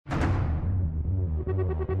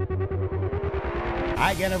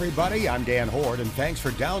Hi again, everybody. I'm Dan Horde, and thanks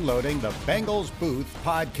for downloading the Bengals Booth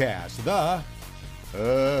podcast.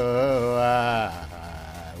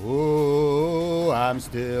 I'm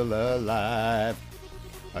still alive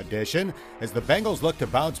edition, as the Bengals look to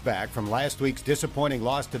bounce back from last week's disappointing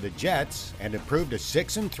loss to the Jets and improved to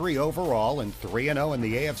 6-3 overall and 3-0 in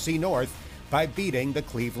the AFC North by beating the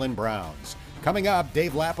Cleveland Browns. Coming up,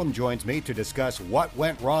 Dave Lapham joins me to discuss what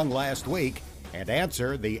went wrong last week and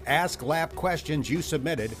answer the Ask Lap questions you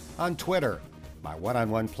submitted on Twitter. My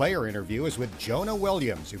one-on-one player interview is with Jonah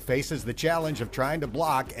Williams, who faces the challenge of trying to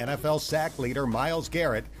block NFL sack leader Myles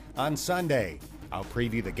Garrett on Sunday. I'll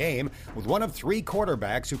preview the game with one of three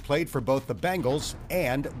quarterbacks who played for both the Bengals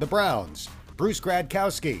and the Browns, Bruce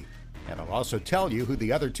Gradkowski. And I'll also tell you who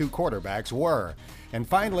the other two quarterbacks were. And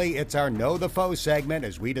finally, it's our Know the Foe segment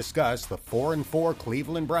as we discuss the 4-4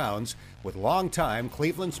 Cleveland Browns with longtime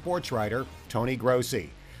Cleveland sports writer Tony Grossi.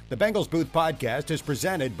 The Bengals Booth podcast is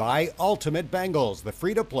presented by Ultimate Bengals, the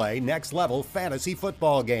free-to-play next-level fantasy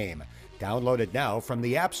football game. Download it now from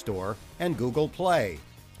the App Store and Google Play.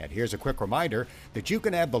 And here's a quick reminder that you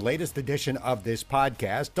can have the latest edition of this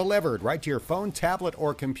podcast delivered right to your phone, tablet,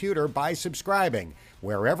 or computer by subscribing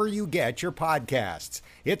wherever you get your podcasts.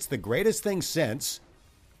 It's the greatest thing since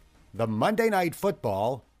the Monday Night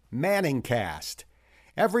Football Manning Cast.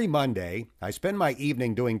 Every Monday, I spend my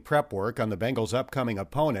evening doing prep work on the Bengals' upcoming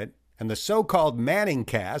opponent, and the so-called Manning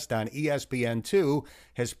Cast on ESPN2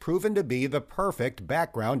 has proven to be the perfect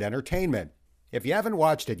background entertainment. If you haven't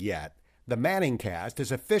watched it yet, the Manning Cast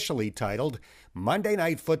is officially titled Monday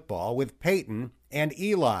Night Football with Peyton and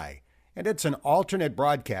Eli, and it's an alternate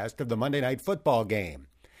broadcast of the Monday Night Football game.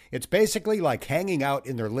 It's basically like hanging out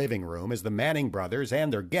in their living room as the Manning brothers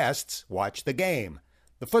and their guests watch the game.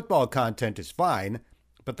 The football content is fine,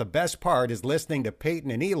 but the best part is listening to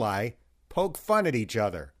Peyton and Eli poke fun at each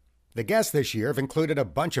other. The guests this year have included a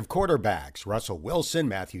bunch of quarterbacks: Russell Wilson,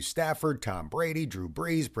 Matthew Stafford, Tom Brady, Drew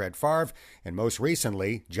Brees, Brett Favre, and most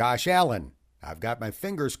recently, Josh Allen. I've got my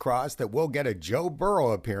fingers crossed that we'll get a Joe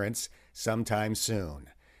Burrow appearance sometime soon.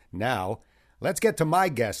 Now, let's get to my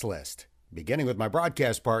guest list, beginning with my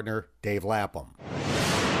broadcast partner, Dave Lapham.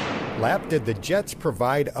 Lap, did the Jets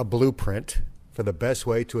provide a blueprint for the best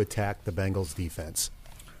way to attack the Bengals defense?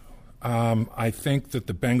 I think that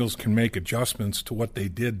the Bengals can make adjustments to what they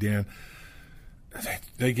did, Dan.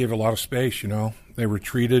 They gave a lot of space, They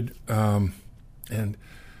retreated. And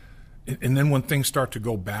then when things start to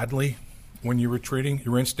go badly, when you're retreating,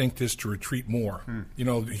 your instinct is to retreat more.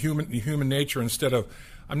 The human nature, instead of,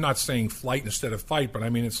 I'm not saying flight instead of fight, but I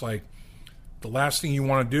mean, it's like the last thing you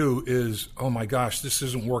want to do is, oh my gosh, this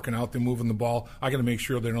isn't working out. They're moving the ball. I got to make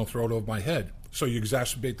sure they don't throw it over my head. So you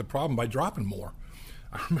exacerbate the problem by dropping more.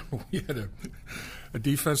 I remember we had a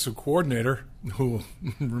defensive coordinator who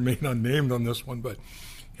remained unnamed on this one, but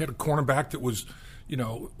he had a cornerback that was,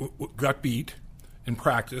 got beat in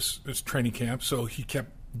practice. It's training camp, so he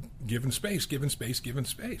kept giving space.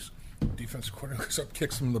 Defensive coordinator goes up,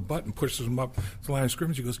 kicks him in the butt, and pushes him up to the line of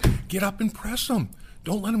scrimmage. He goes, get up and press him.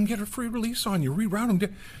 Don't let him get a free release on you. Reroute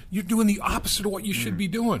him. You're doing the opposite of what you should be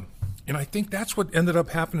doing. And I think that's what ended up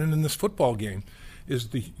happening in this football game.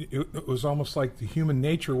 It was almost like the human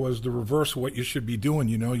nature was the reverse of what you should be doing.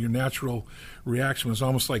 Your natural reaction was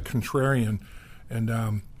almost like contrarian.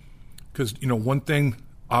 And because, one thing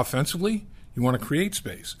offensively, you want to create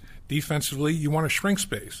space. Defensively, you want to shrink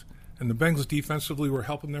space. And the Bengals defensively were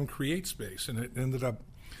helping them create space. And it ended up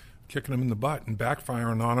kicking them in the butt and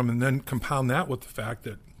backfiring on them. And then compound that with the fact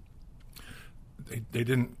that they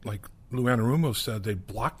didn't, like Lou Anarumo said, they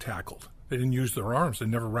block tackled. They didn't use their arms. They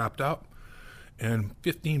never wrapped up. And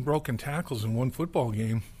 15 broken tackles in one football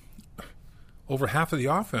game, over half of the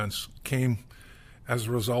offense came as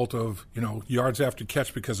a result of, yards after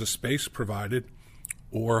catch because of space provided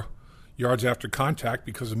or yards after contact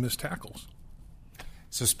because of missed tackles.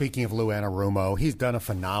 So speaking of Lou Anarumo, he's done a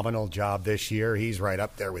phenomenal job this year. He's right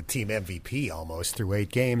up there with team MVP almost through 8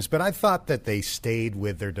 games. But I thought that they stayed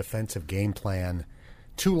with their defensive game plan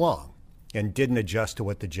too long and didn't adjust to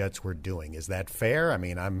what the Jets were doing. Is that fair? I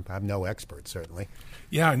mean, I'm no expert, certainly.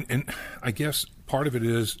 Yeah, and I guess part of it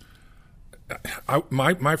is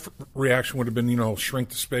my reaction would have been,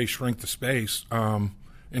 shrink the space. And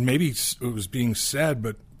maybe it was being said,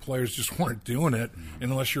 but players just weren't doing it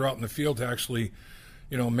unless you're out in the field to actually,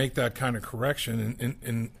 make that kind of correction.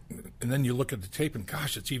 And then you look at the tape and,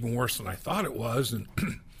 gosh, it's even worse than I thought it was. And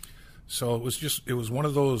so it was one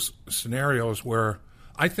of those scenarios where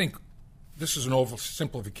I think this is an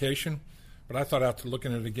oversimplification, but I thought after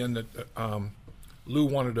looking at it again that Lou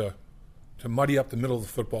wanted to muddy up the middle of the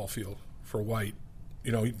football field for White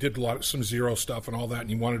he did some zero stuff and all that, and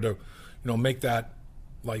he wanted to, make that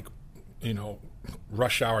like,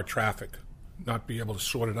 rush hour traffic, not be able to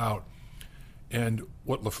sort it out. And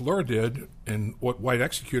what LaFleur did and what White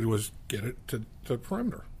executed was get it to the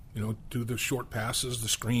perimeter. Do the short passes, the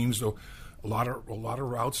screens, a lot of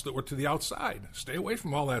routes that were to the outside. Stay away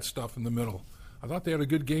from all that stuff in the middle. I thought they had a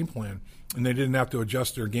good game plan, and they didn't have to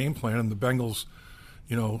adjust their game plan. And the Bengals,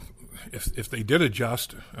 if they did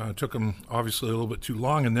adjust, it took them obviously a little bit too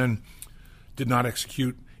long, and then did not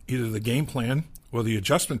execute either the game plan or the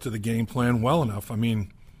adjustment to the game plan well enough. I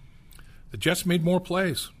mean, the Jets made more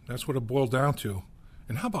plays. That's what it boiled down to.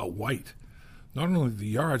 And how about White? Not only the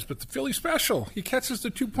yards, but the Philly special. He catches the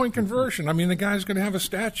 2-point conversion. I mean, the guy's going to have a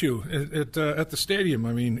statue at the stadium.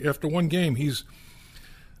 I mean, after one game,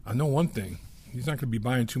 I know one thing. He's not going to be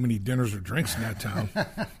buying too many dinners or drinks in that town.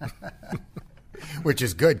 Which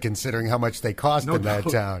is good considering how much they cost in that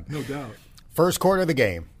town. No doubt. First quarter of the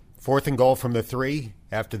game. 4th and goal from the 3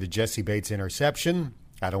 after the Jesse Bates interception.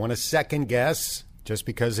 I don't want to second guess just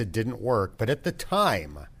because it didn't work. But at the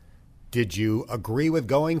time, did you agree with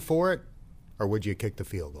going for it, or would you kick the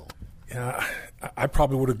field goal? Yeah, I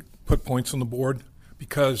probably would have put points on the board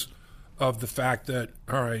because of the fact that,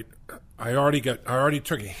 all right, I already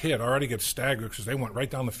took a hit. I already got staggered because they went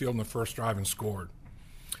right down the field in the first drive and scored.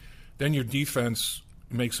 Then your defense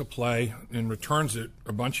makes a play and returns it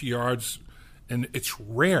a bunch of yards, and it's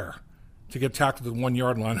rare to get tackled at the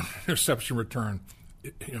 1-yard line on an interception return.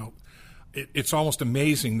 It's almost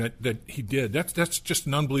amazing that he did. That's just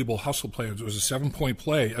an unbelievable hustle play. It was a 7-point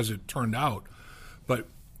play, as it turned out. But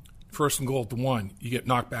 1st and goal at the 1, you get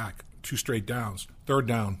knocked back, 2 straight downs. 3rd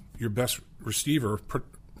down, your best receiver,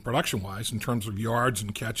 production-wise, in terms of yards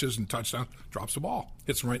and catches and touchdowns, drops the ball,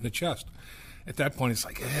 hits him right in the chest. At that point, it's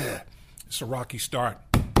like, it's a rocky start.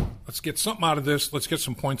 Let's get something out of this. Let's get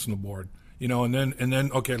some points on the board, and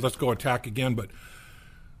then okay, let's go attack again.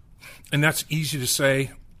 And that's easy to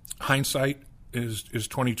say. Hindsight is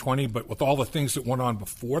 2020, but with all the things that went on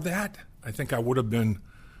before that, I think I would have been.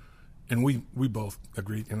 And we both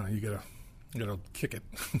agreed. You gotta kick it,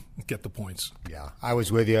 get the points. Yeah, I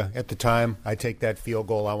was with you at the time. I take that field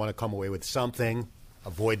goal. I want to come away with something,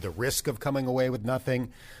 avoid the risk of coming away with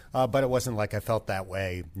nothing. But it wasn't like I felt that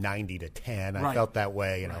way 90-10. I felt that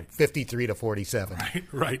way,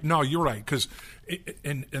 53-47. Right. No, you're right. Because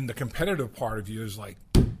and the competitive part of you is like,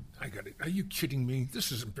 I got it. Are you kidding me?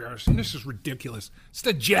 This is embarrassing. This is ridiculous. It's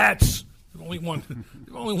the Jets. They've only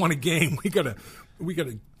won a game. We gotta.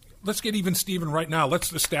 Let's get even Steven right now.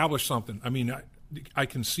 Let's establish something. I mean, I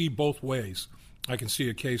can see both ways. I can see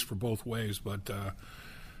a case for both ways, but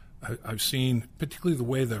I've seen, particularly the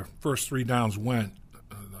way the first 3 downs went,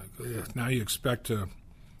 now you expect to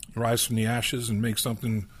rise from the ashes and make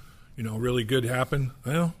something, really good happen.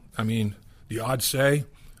 Well, I mean, the odds say,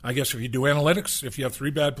 I guess if you do analytics, if you have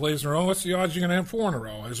 3 bad plays in a row, what's the odds you're going to have 4 in a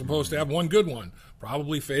row as opposed to have 1 good one?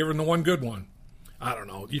 Probably favoring the 1 good one. I don't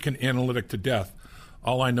know. You can analytic to death.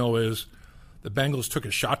 All I know is the Bengals took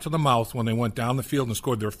a shot to the mouth when they went down the field and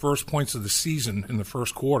scored their first points of the season in the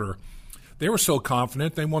first quarter. They were so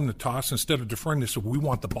confident, they won the toss. Instead of deferring, they said, we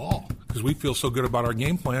want the ball because we feel so good about our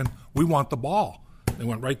game plan. We want the ball. They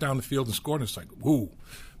went right down the field and scored, and it's like, whoo.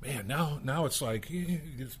 Man, now it's like you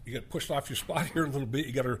get pushed off your spot here a little bit.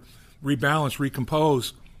 You got to rebalance,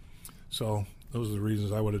 recompose. So those are the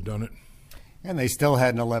reasons I would have done it. And they still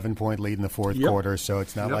had an 11-point lead in the fourth quarter, so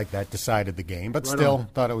it's not like that decided the game. But still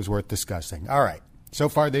thought it was worth discussing. All right. So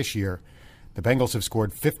far this year, the Bengals have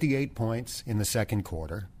scored 58 points in the second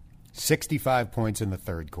quarter, 65 points in the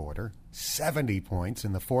third quarter, 70 points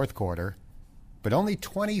in the fourth quarter, but only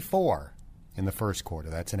 24 in the first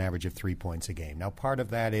quarter. That's an average of 3 points a game. Now, part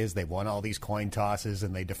of that is they won all these coin tosses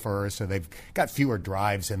and they defer, so they've got fewer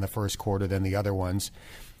drives in the first quarter than the other ones.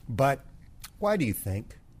 But why do you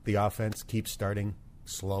think the offense keeps starting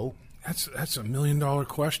slow? That's $1 million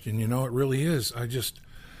question. It really is. I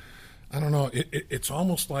don't know. It's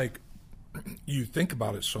almost like you think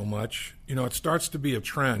about it so much. It starts to be a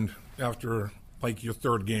trend after like your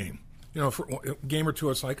third game. For a game or two,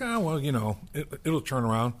 it's like, it'll turn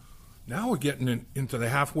around. Now we're getting into the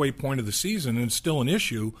halfway point of the season, and it's still an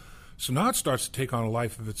issue. So now it starts to take on a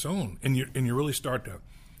life of its own, and you really start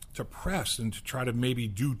to press and to try to maybe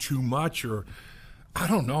do too much, or I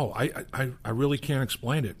don't know. I really can't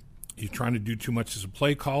explain it. You're trying to do too much as a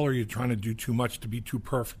play caller. You're trying to do too much to be too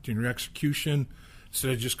perfect in your execution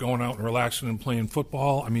instead of just going out and relaxing and playing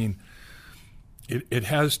football. I mean, it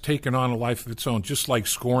has taken on a life of its own, just like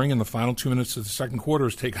scoring in the final 2 minutes of the second quarter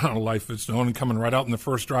has taken on a life of its own, and coming right out in the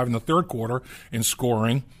first drive in the third quarter and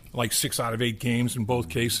scoring like 6 out of 8 games in both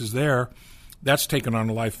cases there. that's taken on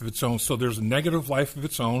a life of its own. So there's a negative life of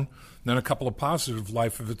its own, then a couple of positive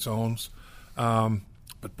life of its own.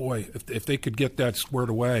 But boy, if they could get that squared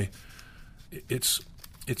away, it's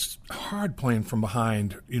hard playing from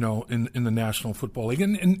behind, in the National Football League.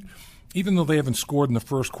 And even though they haven't scored in the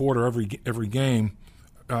first quarter every game,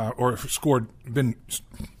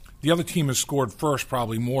 the other team has scored first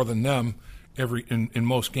probably more than them in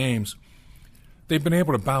most games. They've been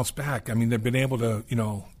able to bounce back. I mean, they've been able to,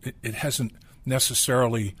 it hasn't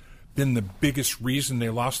necessarily been the biggest reason they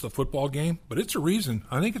lost the football game, but it's a reason.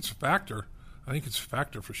 I think it's a factor. I think it's a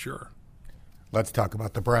factor for sure. Let's talk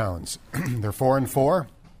about the Browns. They're 4-4.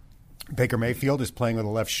 Baker Mayfield is playing with a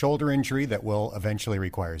left shoulder injury that will eventually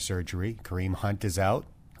require surgery. Kareem Hunt is out.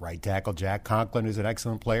 Right tackle Jack Conklin is an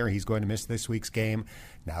excellent player. He's going to miss this week's game.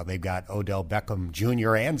 Now they've got Odell Beckham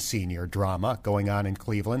Jr. and Sr. drama going on in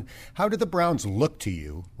Cleveland. How do the Browns look to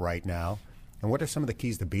you right now, and what are some of the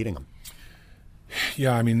keys to beating them?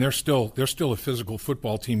 Yeah, I mean they're still a physical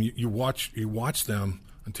football team. You watch them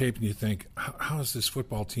on tape and you think, how has this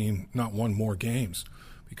football team not won more games?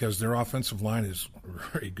 Because their offensive line is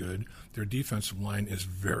very good, their defensive line is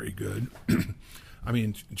very good. I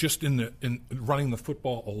mean, just in running the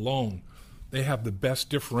football alone, they have the best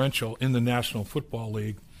differential in the National Football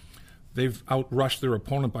League. They've outrushed their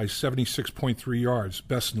opponent by 76.3 yards,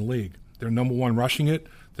 best in the league. They're number one rushing it.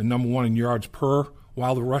 They're number one in yards per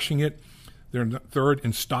while they're rushing it. They're third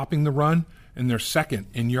in stopping the run, and they're second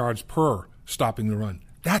in yards per stopping the run.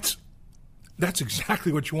 That's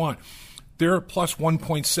exactly what you want. They're plus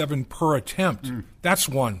 1.7 per attempt. That's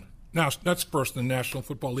one. Now, that's first in the National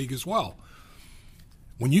Football League as well.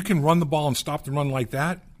 When you can run the ball and stop the run like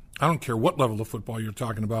that, I don't care what level of football you're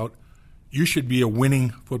talking about, you should be a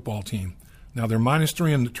winning football team. Now, they're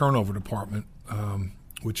 -3 in the turnover department,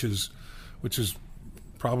 which is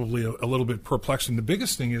probably a little bit perplexing. The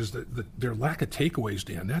biggest thing is that their lack of takeaways,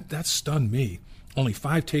 Dan. That stunned me. Only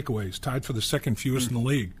 5 takeaways, tied for the second fewest in the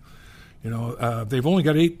league. They've only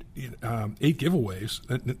got 8 giveaways.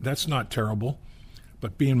 That's not terrible.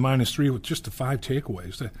 But being -3 with just the 5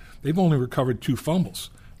 takeaways, they've only recovered 2 fumbles,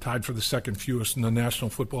 tied for the second fewest in the National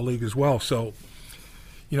Football League as well. So,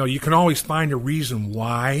 you can always find a reason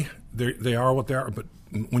why they are what they are. But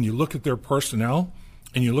when you look at their personnel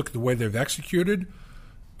and you look at the way they've executed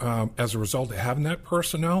as a result of having that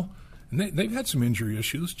personnel, and they've had some injury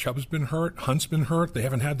issues. Chubb's been hurt. Hunt's been hurt. They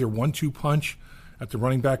haven't had their 1-2 punch at the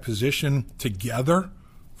running back position together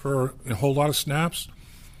for a whole lot of snaps.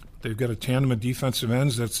 They've got a tandem of defensive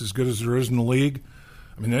ends that's as good as there is in the league.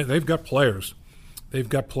 I mean, they've got players. So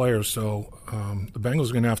the Bengals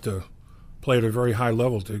are going to have to play at a very high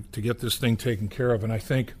level to get this thing taken care of. And I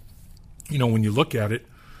think, when you look at it,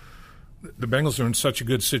 the Bengals are in such a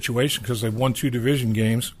good situation because they've won 2 division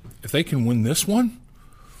games. If they can win this one,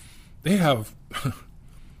 they have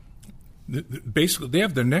basically they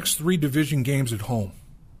have their next 3 division games at home,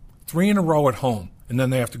 3 in a row at home, and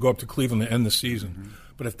then they have to go up to Cleveland to end the season. Mm-hmm.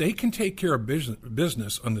 But if they can take care of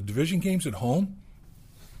business on the division games at home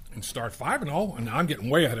and start 5-0, and I'm getting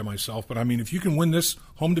way ahead of myself, but I mean, if you can win this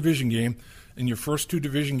home division game and your first 2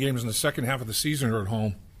 division games in the second half of the season are at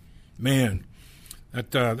home, man,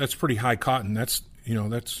 that's pretty high cotton.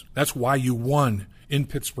 That's why you won in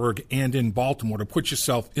Pittsburgh and in Baltimore, to put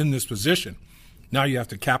yourself in this position. Now you have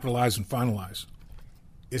to capitalize and finalize.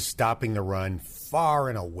 Is stopping the run far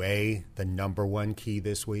and away the number one key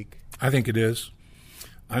this week? I think it is.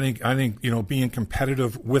 I think being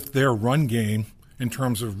competitive with their run game in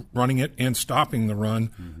terms of running it and stopping the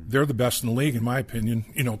run, they're the best in the league in my opinion.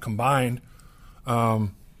 Combined, I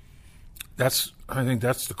think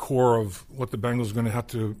that's the core of what the Bengals are going to have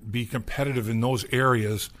to be competitive in those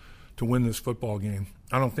areas to win this football game.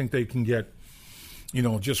 I don't think they can get,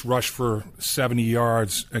 just rush for 70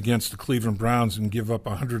 yards against the Cleveland Browns and give up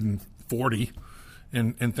 140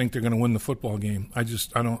 and think they're going to win the football game. I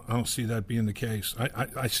don't see that being the case.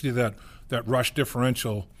 I see that rush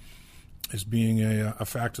differential as being a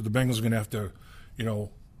factor. The Bengals are going to have to,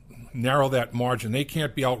 narrow that margin. They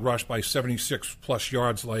can't be outrushed by 76-plus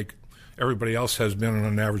yards like everybody else has been on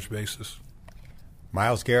an average basis.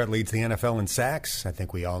 Myles Garrett leads the NFL in sacks. I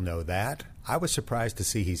think we all know that. I was surprised to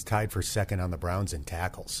see he's tied for second on the Browns in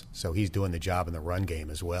tackles. So he's doing the job in the run game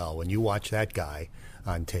as well. When you watch that guy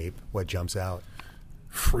on tape, what jumps out?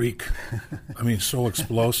 Freak. I mean, so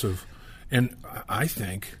explosive. And I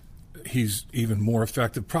think he's even more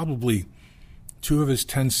effective. Probably 2 of his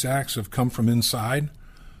 10 sacks have come from inside.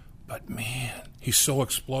 But, man, he's so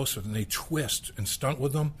explosive. And they twist and stunt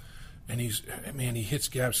with him. And he hits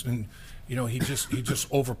gaps. And, he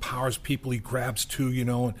just overpowers people. He grabs 2,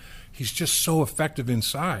 and he's just so effective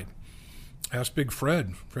inside. Ask Big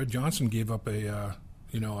Fred. Fred Johnson gave up a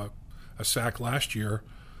sack last year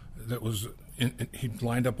that was he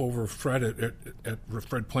lined up over Fred at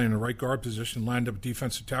Fred playing the right guard position, lined up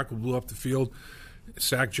defensive tackle, blew up the field,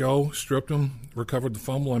 sacked Joe, stripped him, recovered the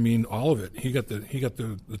fumble. I mean, all of it. He got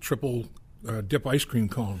the triple dip ice cream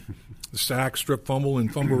cone, the sack, strip, fumble,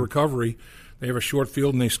 and fumble recovery. They have a short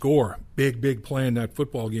field and they score. Big play in that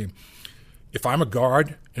football game. If I'm a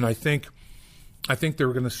guard, and I think they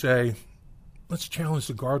were going to say, let's challenge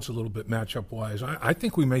the guards a little bit matchup-wise. I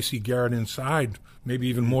think we may see Garrett inside, maybe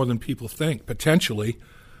even more than people think, potentially.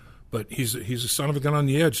 But he's a son of a gun on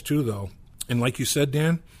the edge, too, though. And like you said,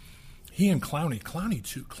 Dan, he and Clowney,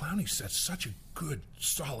 too. Clowney sets such a good,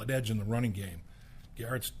 solid edge in the running game.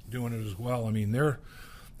 Garrett's doing it as well. I mean, they're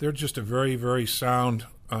just a very, very sound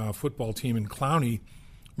football team. And Clowney,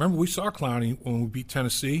 remember we saw Clowney when we beat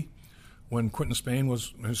Tennessee, when Quentin Spain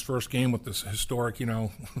was in his first game with this historic,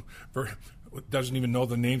 doesn't even know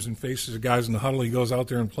the names and faces of guys in the huddle. He goes out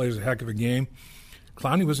there and plays a heck of a game.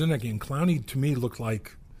 Clowney was in that game. Clowney, to me, looked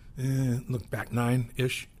like, back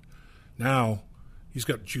nine-ish. Now, he's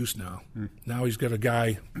got juice now. Now he's got a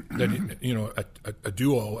guy that, a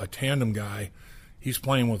duo, a tandem guy. He's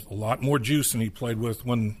playing with a lot more juice than he played with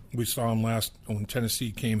when we saw him when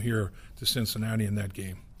Tennessee came here to Cincinnati in that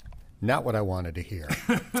game. Not what I wanted to hear.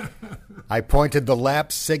 I pointed the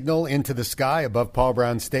lap signal into the sky above Paul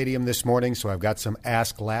Brown Stadium this morning, so I've got some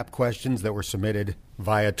Ask Lap questions that were submitted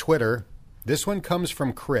via Twitter. This one comes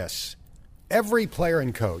from Chris. Every player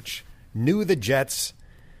and coach knew the Jets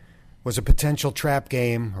was a potential trap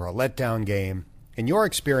game or a letdown game. In your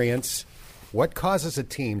experience, what causes a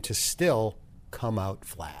team to still come out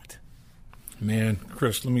flat? Man,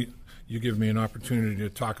 Chris, you give me an opportunity to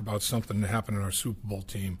talk about something that happened in our Super Bowl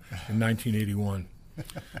team in 1981.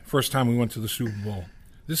 First time we went to the Super Bowl.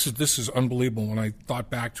 This is unbelievable when I thought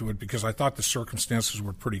back to it because I thought the circumstances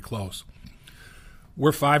were pretty close.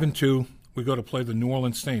 We're 5-2. We go to play the New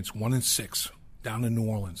Orleans Saints, 1-6, down in New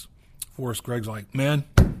Orleans. Forrest Gregg's like, man,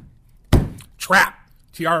 trap,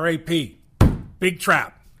 T-R-A-P, big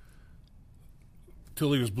trap.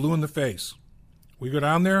 Till he was blue in the face. We go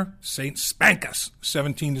down there, Saints spank us,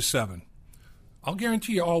 17-7. I'll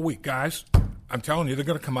guarantee you all week, guys. I'm telling you, they're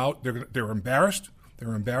going to come out. They're embarrassed.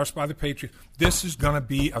 They're embarrassed by the Patriots. This is going to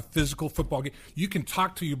be a physical football game. You can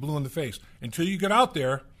talk till you're blue in the face until you get out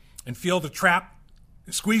there and feel the trap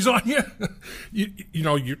squeeze on you.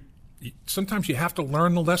 Sometimes you have to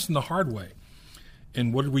learn the lesson the hard way.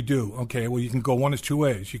 And what did we do? Okay, well, you can go one of two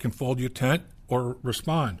ways. You can fold your tent or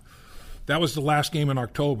respond. That was the last game in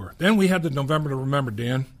October. Then we had the November to remember,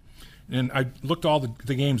 Dan, and I looked all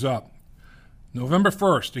the games up. November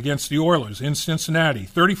 1st against the Oilers in Cincinnati,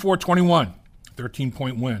 34-21,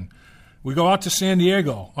 13-point win. We go out to San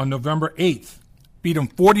Diego on November 8th, beat them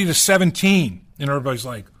 40-17, and everybody's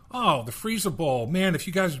like, oh, the Freezer Bowl. Man, if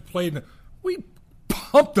you guys had played, we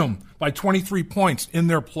pumped them by 23 points in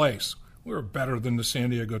their place. We were better than the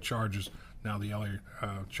San Diego Chargers, now the LA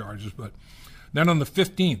Chargers, but then on the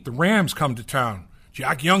 15th, the Rams come to town.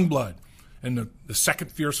 Jack Youngblood and the second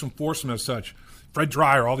fearsome foursome as such. Fred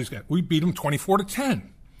Dreyer, all these guys. We beat them 24-10.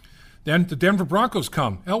 Then the Denver Broncos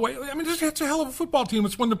come. Elway, I mean, it's a hell of a football team.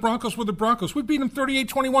 It's when the Broncos were the Broncos. We beat them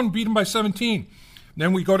 38-21, beat them by 17.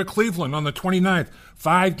 Then we go to Cleveland on the 29th.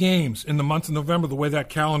 5 games in the month of November, the way that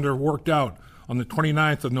calendar worked out. On the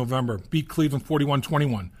 29th of November, beat Cleveland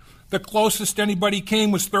 41-21. The closest anybody came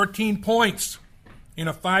was 13 points. In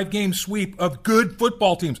a 5-game sweep of good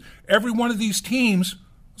football teams. Every one of these teams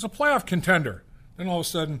was a playoff contender. Then all of a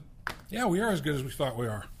sudden, yeah, we are as good as we thought we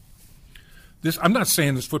are. I'm not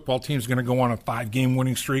saying this football team is going to go on a 5-game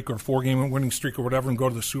winning streak or a 4-game winning streak or whatever and go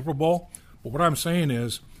to the Super Bowl. But what I'm saying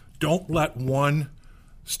is don't let one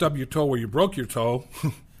stub your toe where you broke your toe,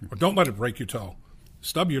 or don't let it break your toe.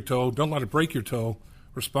 Stub your toe, don't let it break your toe.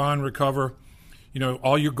 Respond, recover.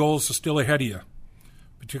 All your goals are still ahead of you.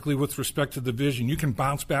 Particularly with respect to the division. You can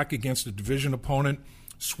bounce back against a division opponent,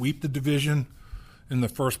 sweep the division in the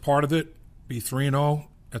first part of it, be 3-0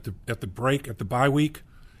 at the break, at the bye week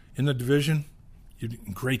in the division. You're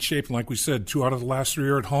in great shape. And like we said, 2 out of the last 3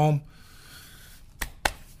 are at home.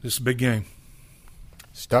 This is a big game.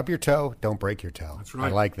 Stub your toe, don't break your toe. That's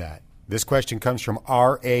right. I like that. This question comes from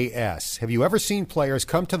RAS. Have you ever seen players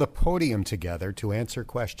come to the podium together to answer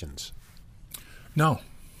questions? No.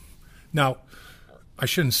 Now, I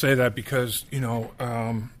shouldn't say that because,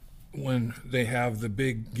 when they have the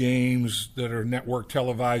big games that are network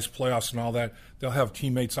televised, playoffs and all that, they'll have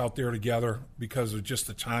teammates out there together because of just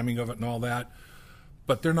the timing of it and all that.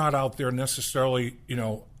 But they're not out there necessarily,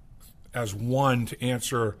 as one to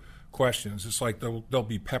answer questions. It's like they'll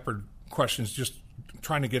be peppered questions just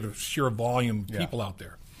trying to get a sheer volume of people out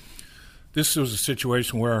there. This was a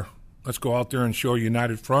situation where let's go out there and show a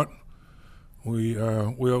united front. We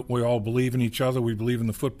all believe in each other. We believe in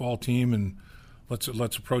the football team, and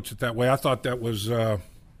let's approach it that way. I thought that was a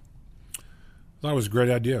great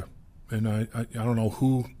idea, and I don't know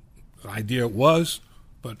who the idea it was,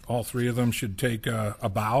 but all three of them should take a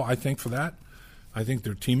bow, I think, for that. I think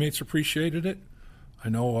their teammates appreciated it. I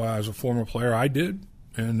know as a former player I did,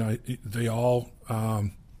 and they all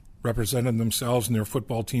represented themselves and their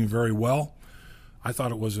football team very well. I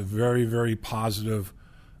thought it was a very, very positive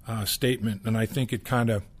statement, and I think it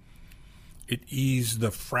eased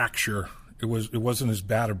the fracture. It wasn't as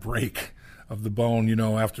bad a break of the bone,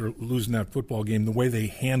 after losing that football game. The way they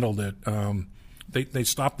handled it, they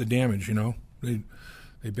stopped the damage.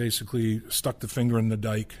 They basically stuck the finger in the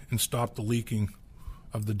dike and stopped the leaking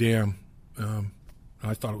of the dam.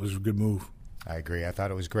 I thought it was a good move. I agree. I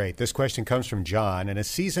thought it was great. This question comes from John. In a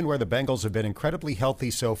season where the Bengals have been incredibly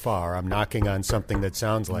healthy so far, I'm knocking on something that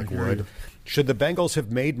sounds like wood. Should the Bengals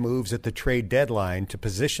have made moves at the trade deadline to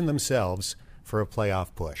position themselves for a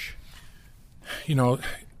playoff push?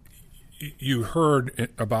 You heard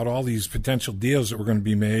about all these potential deals that were going to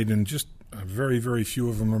be made, and just very, very few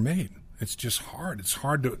of them are made. It's just hard. It's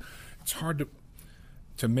hard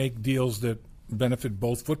to make deals that benefit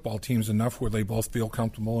both football teams enough where they both feel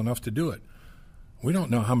comfortable enough to do it. We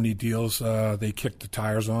don't know how many deals they kicked the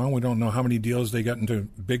tires on. We don't know how many deals they got into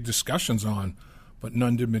big discussions on, but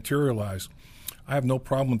none did materialize. I have no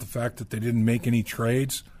problem with the fact that they didn't make any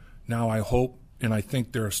trades. Now I hope, and I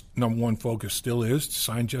think their number one focus still is to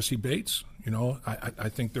sign Jesse Bates. I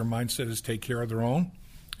think their mindset is take care of their own.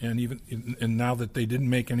 And now that they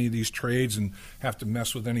didn't make any of these trades and have to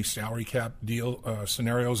mess with any salary cap deal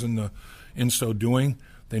scenarios in so doing,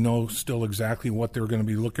 they know still exactly what they're going to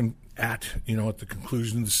be looking at, at the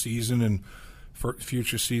conclusion of the season and for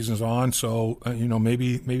future seasons on. So,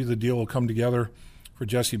 maybe the deal will come together for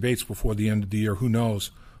Jesse Bates before the end of the year. Who knows?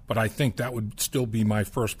 But I think that would still be my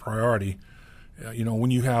first priority. When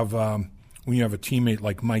you have a teammate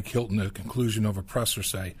like Mike Hilton at the conclusion of a presser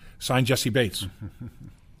say, sign Jesse Bates.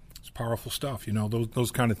 It's powerful stuff.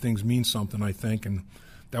 Those kind of things mean something, I think, and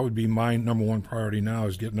that would be my number one priority now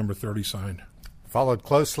is get number 30 signed. Followed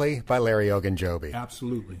closely by Larry Ogunjobi.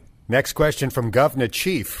 Absolutely. Next question from Governor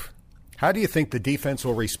Chief. How do you think the defense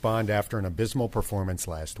will respond after an abysmal performance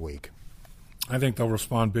last week? I think they'll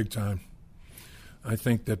respond big time. I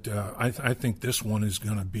think that I think this one is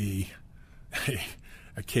going to be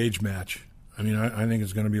a cage match. I mean, I think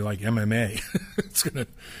it's going to be like MMA.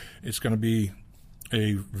 It's going to be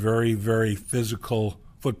a very, very physical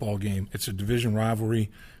football game. It's a division rivalry.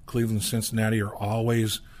 Cleveland and Cincinnati are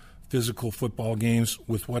always physical football games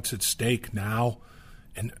with what's at stake now.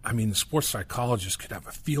 And, I mean, the sports psychologists could have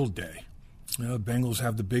a field day. The Bengals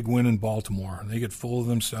have the big win in Baltimore, and they get full of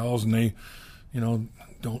themselves, and they,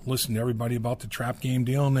 don't listen to everybody about the trap game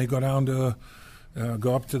deal, and they go down to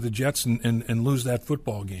go up to the Jets and lose that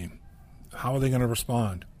football game. How are they going to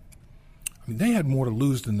respond? I mean, they had more to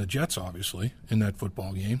lose than the Jets, obviously, in that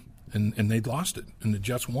football game, and they'd lost it, and the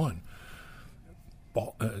Jets won.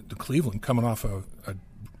 The Cleveland coming off a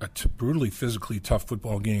brutally physically tough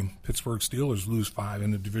football game. Pittsburgh Steelers lose 5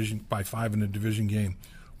 in the division game.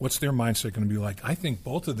 What's their mindset going to be like? I think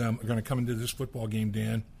both of them are going to come into this football game,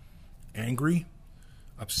 Dan, angry,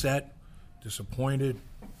 upset, disappointed,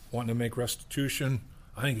 wanting to make restitution.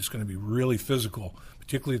 I think it's going to be really physical,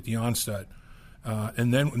 particularly at the onset.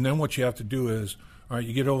 And then what you have to do is, all right,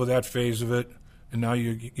 you get over that phase of it, and now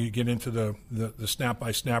you get into the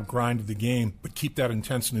snap-by-snap grind of the game, but keep that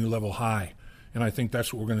intensity level high. And I think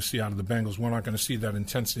that's what we're going to see out of the Bengals. We're not going to see that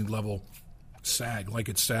intensity level sag like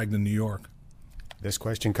it sagged in New York. This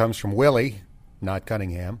question comes from Willie, not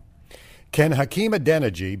Cunningham. Can Hakeem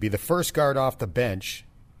Adeniji be the first guard off the bench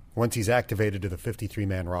once he's activated to the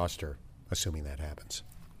 53-man roster, assuming that happens?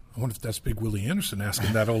 I wonder if that's Big Willie Anderson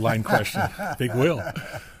asking that O-line question. Big Will.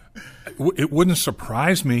 It wouldn't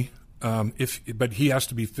surprise me, but he has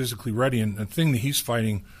to be physically ready. And the thing that he's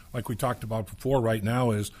fighting, like we talked about before right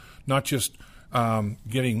now, is not just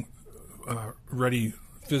getting ready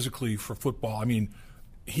physically for football. I mean,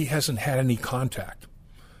 he hasn't had any contact.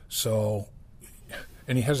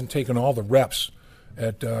 And he hasn't taken all the reps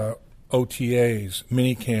at OTAs,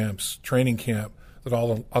 mini camps, training camp that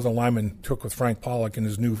all the other linemen took with Frank Pollock and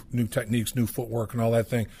his new techniques, new footwork, and all that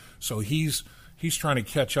thing. So he's trying to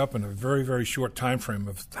catch up in a very, very short time frame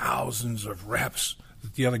of thousands of reps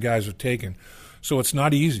that the other guys are taking. So it's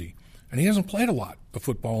not easy. And he hasn't played a lot of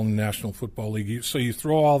football in the National Football League. So you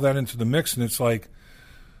throw all that into the mix, and it's like,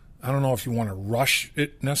 I don't know if you want to rush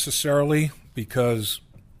it necessarily, because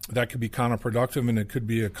that could be counterproductive, and it could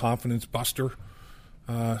be a confidence buster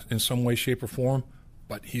in some way, shape, or form.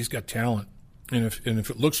 But he's got talent, and if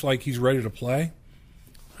it looks like he's ready to play,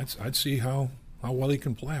 I'd see how well he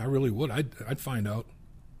can play. I really would. I'd find out.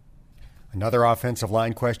 Another offensive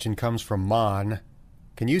line question comes from Mon.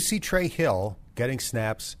 Can you see Trey Hill getting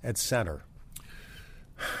snaps at center?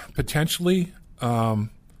 Potentially,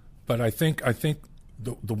 but I think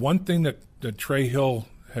the one thing that Trey Hill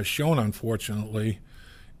has shown, unfortunately,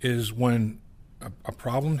 is when a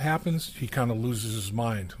problem happens, he kind of loses his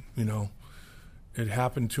mind. It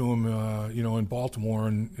happened to him, in Baltimore,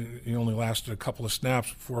 and he only lasted a couple of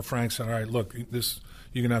snaps before Frank said, "All right, look,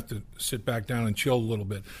 you're gonna have to sit back down and chill a little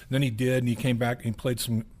bit." And then he did, and he came back and played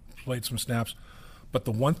some snaps. But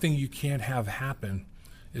the one thing you can't have happen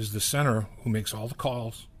is the center who makes all the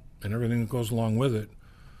calls and everything that goes along with it.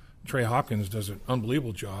 Trey Hopkins does an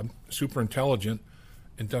unbelievable job, super intelligent,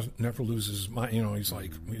 and never loses his mind.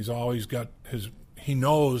 He's always got he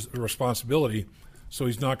knows the responsibility, so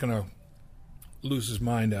he's not going to lose his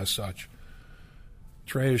mind as such.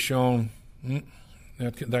 Trey has shown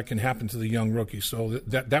that can happen to the young rookie, so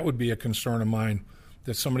that would be a concern of mine.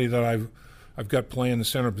 That somebody that I've got playing the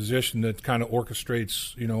center position that kind of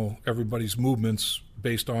orchestrates everybody's movements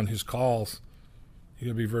based on his calls. He's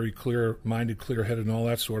going to be very clear-minded, clear-headed, and all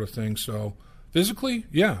that sort of thing. So physically,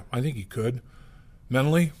 yeah, I think he could.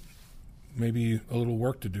 Mentally, maybe a little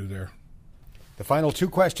work to do there. The final two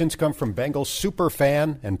questions come from Bengals super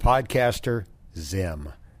fan and podcaster Zim.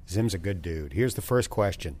 Zim's a good dude. Here's the first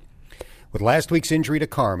question. With last week's injury to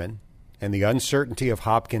Carmen and the uncertainty of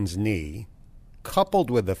Hopkins' knee, coupled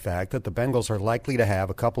with the fact that the Bengals are likely to have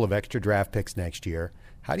a couple of extra draft picks next year,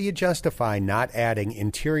 how do you justify not adding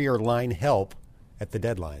interior line help at the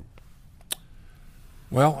deadline?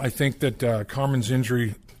 Well, I think that Carmen's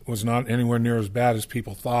injury was not anywhere near as bad as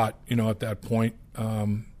people thought, at that point.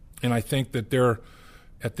 And I think that they're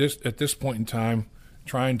at this point in time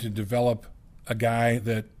trying to develop a guy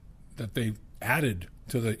that they added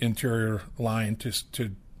to the interior line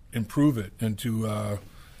to improve it and to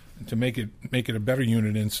make it a better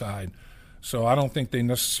unit inside. So I don't think they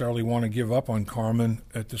necessarily want to give up on Carmen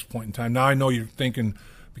at this point in time. Now I know you're thinking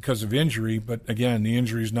because of injury, but again, the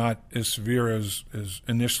injury is not as severe as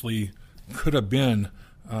initially could have been.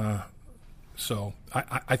 So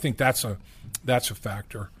I think that's a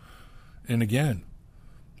factor. And again,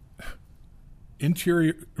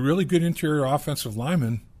 really good interior offensive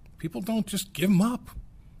linemen, people don't just give them up.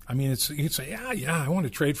 I mean, you can say, yeah, I want to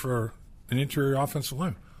trade for an interior offensive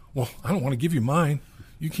lineman. Well, I don't want to give you mine.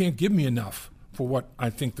 You can't give me enough for what I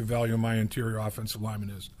think the value of my interior offensive lineman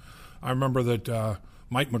is. I remember that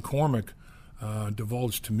Mike McCormick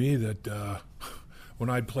divulged to me that when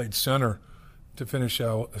I'd played center to finish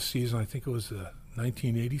out a season, I think it was the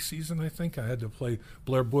 1980 season, I had to play.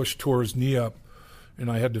 Blair Bush tore his knee up,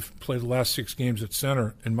 and I had to play the last 6 games at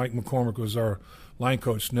center, and Mike McCormick was our line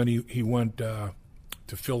coach. And then he went to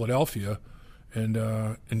Philadelphia,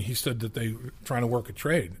 and he said that they were trying to work a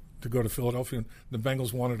trade to go to Philadelphia, and the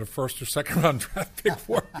Bengals wanted a first or second round draft pick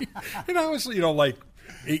for me. And I was, like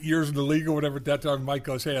 8 years in the league or whatever at that time. Mike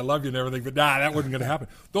goes, "Hey, I love you and everything, but that wasn't going to happen."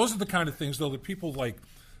 Those are the kind of things, though, that people like.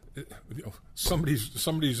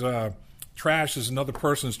 Somebody's trash is another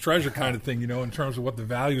person's treasure kind of thing, in terms of what the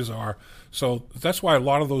values are. So that's why a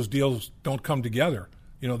lot of those deals don't come together,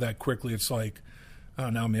 that quickly. It's like, oh,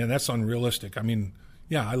 no, man, that's unrealistic. I mean,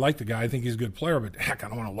 yeah, I like the guy. I think he's a good player, but heck, I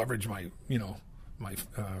don't want to leverage my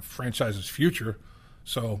franchise's future.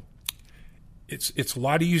 So it's a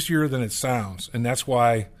lot easier than it sounds, and that's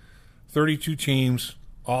why 32 teams,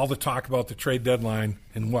 all the talk about the trade deadline,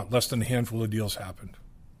 and less than a handful of deals happened.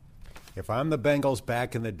 If I'm the Bengals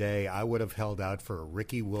back in the day, I would have held out for a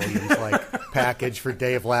Ricky Williams-like package for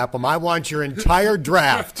Dave Lapham. I want your entire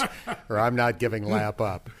draft, or I'm not giving Lap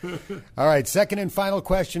up. All right, second and final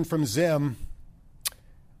question from Zim.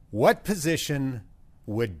 What position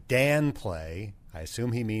would Dan play, I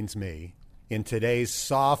assume he means me, in today's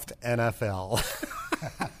soft NFL?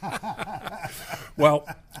 Well,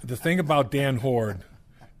 the thing about Dan Horde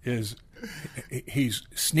is he's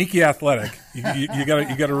sneaky athletic. You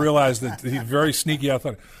got to realize that he's very sneaky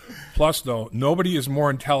athletic. Plus, though, nobody is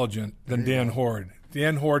more intelligent than Dan Horde.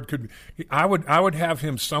 Dan Horde could be, I would have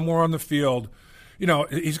him somewhere on the field.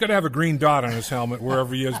 He's got to have a green dot on his helmet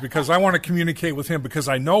wherever he is, because I want to communicate with him, because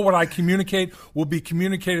I know what I communicate will be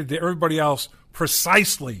communicated to everybody else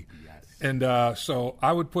precisely. Yes. And so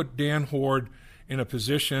I would put Dan Horde in a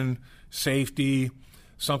position, safety,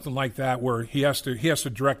 something like that, where he has to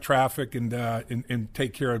direct traffic and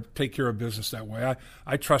take care of business that way.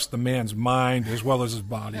 I trust the man's mind as well as his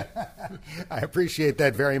body. I appreciate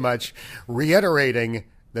that very much. Reiterating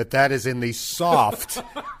that is in the soft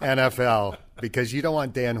NFL, because you don't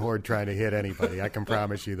want Dan Horde trying to hit anybody. I can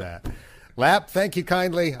promise you that. Lap, thank you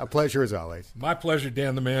kindly. A pleasure as always. My pleasure,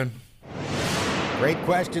 Dan the Man. Great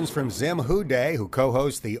questions from Zim Houday, who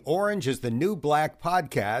co-hosts the Orange is the New Black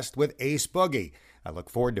podcast with Ace Boogie. I look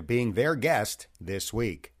forward to being their guest this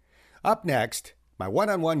week. Up next, my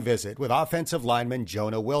one-on-one visit with offensive lineman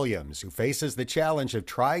Jonah Williams, who faces the challenge of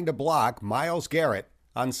trying to block Myles Garrett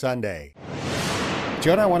on Sunday.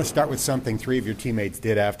 Jonah, I want to start with something three of your teammates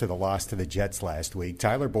did after the loss to the Jets last week.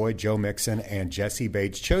 Tyler Boyd, Joe Mixon, and Jesse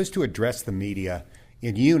Bates chose to address the media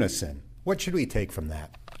in unison. What should we take from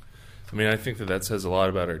that? I mean, I think that says a lot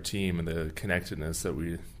about our team and the connectedness that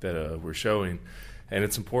we're showing. And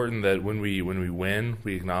it's important that when we win,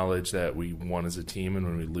 we acknowledge that we won as a team, and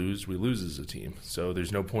when we lose as a team. So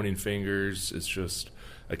there's no pointing fingers. It's just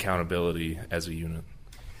accountability as a unit.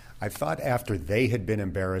 I thought after they had been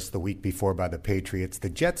embarrassed the week before by the Patriots, the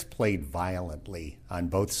Jets played violently on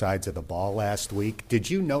both sides of the ball last week. Did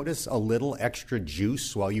you notice a little extra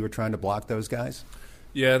juice while you were trying to block those guys?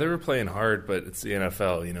 Yeah, they were playing hard, but it's the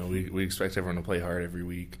NFL. You know, we expect everyone to play hard every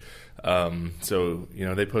week. So, you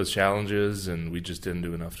know, they pose challenges, and we just didn't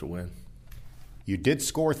do enough to win. You did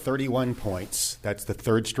score 31 points. That's the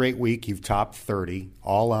third straight week you've topped 30,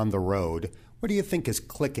 all on the road. What do you think is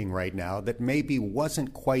clicking right now that maybe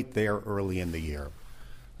wasn't quite there early in the year?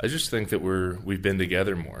 I just think that we've been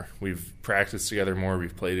together more. We've practiced together more.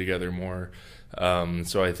 We've played together more.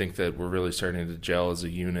 So I think that we're really starting to gel as a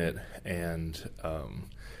unit, and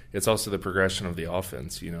it's also the progression of the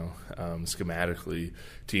offense. You know, schematically,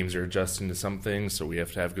 teams are adjusting to some things, so we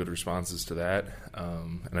have to have good responses to that.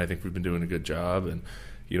 And I think we've been doing a good job. And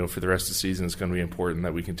you know, for the rest of the season, it's going to be important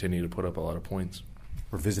that we continue to put up a lot of points.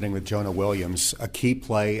 We're visiting with Jonah Williams. A key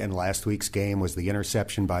play in last week's game was the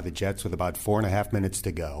interception by the Jets with about 4.5 minutes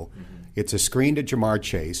to go. Mm-hmm. It's a screen to Jamar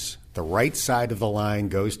Chase. The right side of the line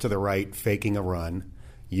goes to the right, faking a run.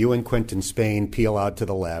 You and Quinton Spain peel out to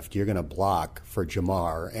the left. You're going to block for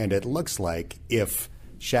Jamar. And it looks like if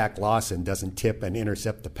Shaq Lawson doesn't tip and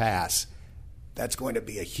intercept the pass, that's going to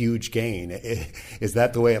be a huge gain. Is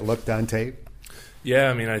that the way it looked on tape?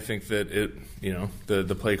 Yeah, I mean, I think that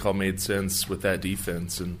the play call made sense with that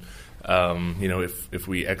defense, and you know, if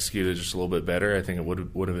we executed just a little bit better, I think it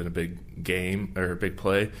would have been a big game or a big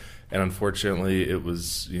play, and unfortunately, it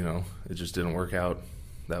just didn't work out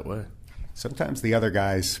that way. Sometimes the other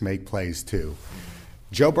guys make plays too.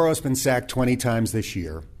 Joe Burrow's been sacked 20 times this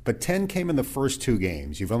year, but 10 came in the first two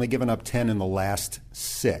games. You've only given up 10 in the last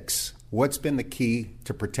 6. What's been the key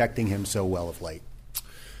to protecting him so well of late?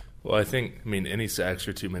 Well, I mean, any sacks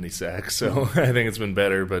are too many sacks, so I think it's been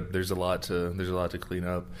better, but there's a lot to clean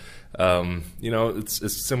up. You know,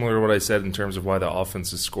 it's similar to what I said in terms of why the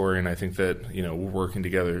offense is scoring. I think that, you know, we're working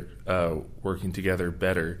together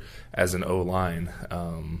better as an O-line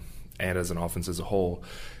and as an offense as a whole.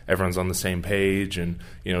 Everyone's on the same page, and,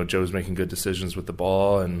 you know, Joe's making good decisions with the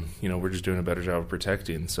ball, and, you know, we're just doing a better job of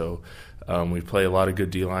protecting. So we play a lot of good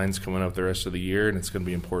D-lines coming up the rest of the year, and it's going to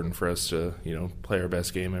be important for us to, you know, play our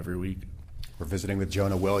best game every week. We're visiting with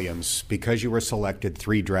Jonah Williams. Because you were selected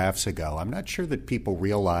 3 drafts ago, I'm not sure that people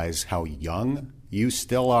realize how young you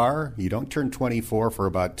still are. You don't turn 24 for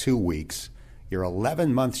about 2 weeks. You're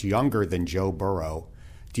 11 months younger than Joe Burrow.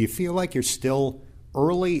 Do you feel like you're still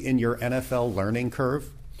early in your NFL learning curve?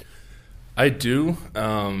 I do.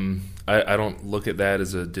 I don't look at that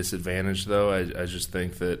as a disadvantage, though. I just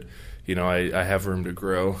think that, you know, I have room to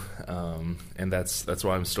grow, and that's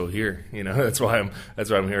why I'm still here. You know, that's why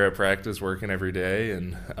I'm here at practice, working every day,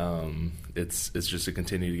 and it's just to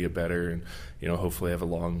continue to get better, and, you know, hopefully have a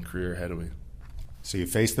long career ahead of me. So you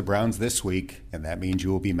face the Browns this week, and that means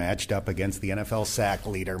you will be matched up against the NFL sack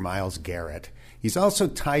leader, Myles Garrett. He's also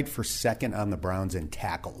tied for second on the Browns in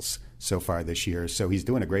tackles so far this year, so he's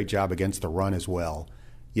doing a great job against the run as well.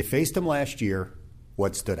 You faced him last year.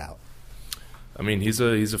 What stood out? I mean, he's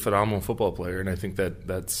a phenomenal football player, and I think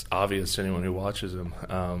that's obvious to anyone who watches him.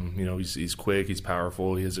 You know, he's quick, he's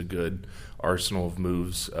powerful, he has a good arsenal of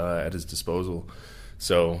moves at his disposal.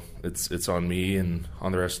 So it's on me and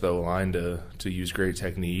on the rest of the line to use great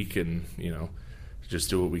technique and, you know, just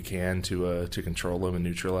do what we can to control him and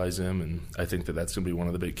neutralize him, and I think that's going to be one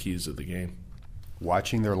of the big keys of the game.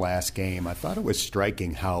 Watching their last game, I thought it was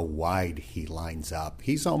striking how wide he lines up.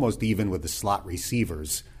 He's almost even with the slot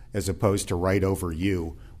receivers as opposed to right over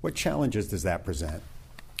you. What challenges does that present?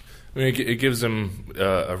 I mean, it gives him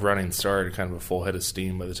a running start, kind of a full head of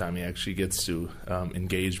steam by the time he actually gets to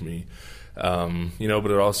engage me. You know,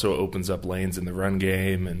 but it also opens up lanes in the run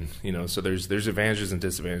game, and, you know, so there's advantages and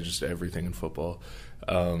disadvantages to everything in football.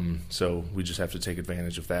 So we just have to take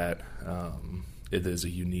advantage of that. it is a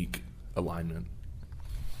unique alignment.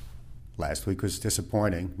 Last week was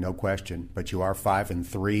disappointing, no question, but you are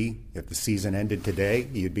 5-3. If the season ended today,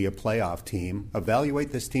 you'd be a playoff team.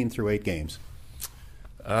 Evaluate this team through 8 games.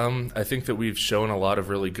 I think that we've shown a lot of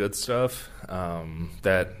really good stuff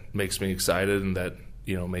that makes me excited and that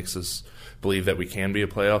makes us believe that we can be a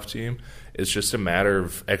playoff team. It's just a matter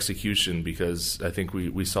of execution, because I think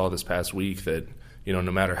we saw this past week that no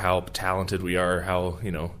matter how talented we are, how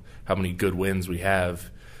many good wins we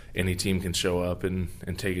have, any team can show up and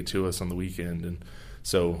take it to us on the weekend. And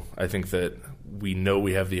so I think that we know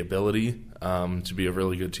we have the ability to be a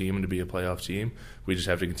really good team and to be a playoff team. We just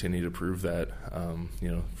have to continue to prove that,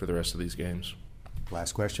 for the rest of these games.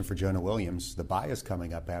 Last question for Jonah Williams. The bye is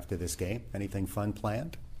coming up after this game. Anything fun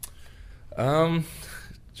planned?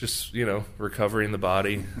 Just, recovering the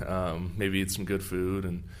body, maybe eat some good food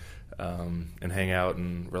and hang out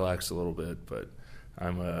and relax a little bit. But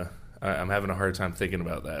I'm having a hard time thinking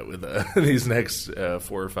about that with these next 4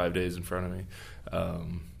 or 5 days in front of me.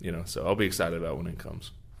 So I'll be excited about when it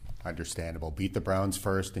comes. Understandable. Beat the Browns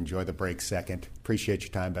first, enjoy the break second. Appreciate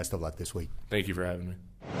your time. Best of luck this week. Thank you for having me.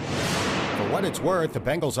 For what it's worth, the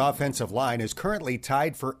Bengals' offensive line is currently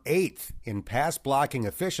tied for 8th in pass blocking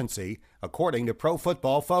efficiency, according to Pro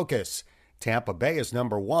Football Focus. Tampa Bay is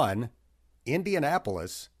number 1.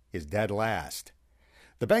 Indianapolis is dead last.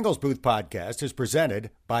 The Bengals Booth Podcast is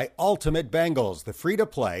presented by Ultimate Bengals, the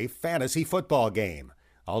free-to-play fantasy football game.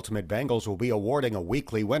 Ultimate Bengals will be awarding a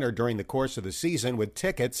weekly winner during the course of the season with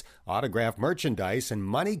tickets, autographed merchandise, and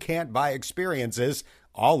money-can't-buy experiences,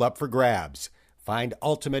 all up for grabs. Find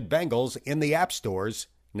Ultimate Bengals in the app stores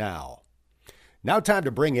now. Now time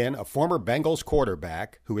to bring in a former Bengals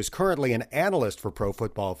quarterback who is currently an analyst for Pro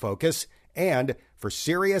Football Focus and for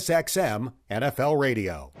SiriusXM NFL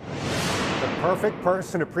Radio. The perfect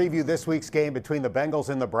person to preview this week's game between the Bengals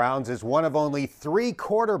and the Browns is one of only 3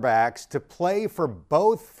 quarterbacks to play for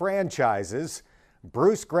both franchises,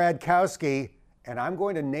 Bruce Gradkowski, and I'm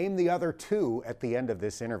going to name the other 2 at the end of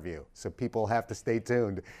this interview, so people have to stay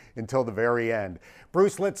tuned until the very end.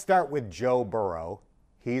 Bruce, let's start with Joe Burrow.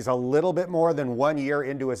 He's a little bit more than 1 year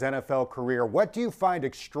into his NFL career. What do you find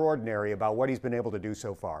extraordinary about what he's been able to do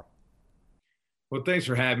so far? Well, thanks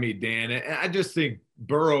for having me, Dan. And I just think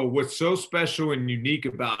Burrow, what's so special and unique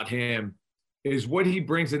about him is what he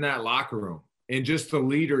brings in that locker room and just the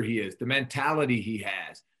leader he is, the mentality he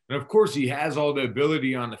has. And, of course, he has all the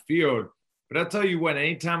ability on the field. But I'll tell you what,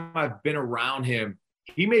 anytime I've been around him,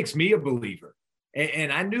 he makes me a believer.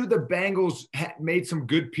 And I knew the Bengals had made some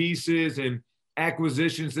good pieces and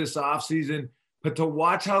acquisitions this offseason, but to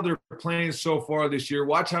watch how they're playing so far this year,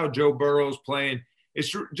 watch how Joe Burrow's playing,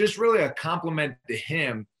 it's just really a compliment to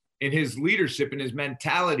him and his leadership and his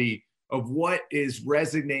mentality of what is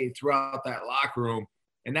resonating throughout that locker room.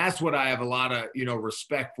 And that's what I have a lot of,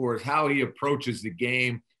 respect for, is how he approaches the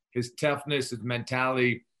game, his toughness, his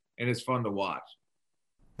mentality, and it's fun to watch.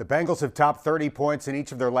 The Bengals have topped 30 points in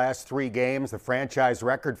each of their last 3 games. The franchise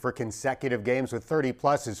record for consecutive games with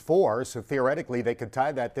 30-plus is 4, so theoretically they could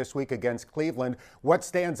tie that this week against Cleveland. What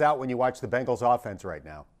stands out when you watch the Bengals offense right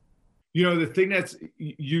now? The thing that's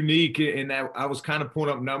unique, and that I was kind of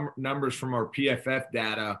pulling up numbers from our PFF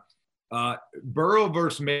data, Burrow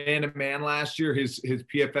versus man-to-man last year, his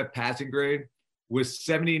PFF passing grade was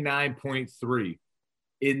 79.3.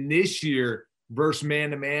 In this year, versus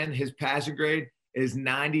man-to-man, his passing grade is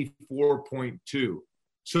 94.2.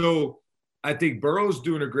 So I think Burrow's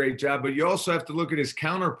doing a great job, but you also have to look at his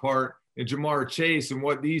counterpart in Jamar Chase and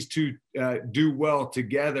what these two do well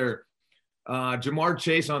together. Jamar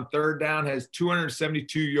Chase on third down has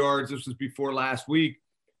 272 yards. This was before last week.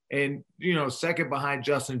 And, second behind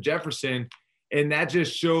Justin Jefferson. And that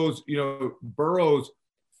just shows, Burrow's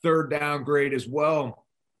third down grade as well,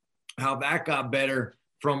 how that got better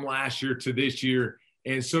from last year to this year.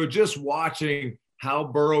 And so just watching how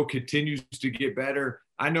Burrow continues to get better.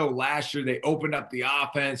 I know last year they opened up the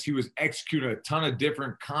offense. He was executing a ton of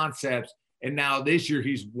different concepts. And now this year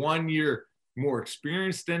he's 1 year more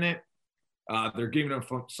experienced in it. They're giving him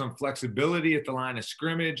some flexibility at the line of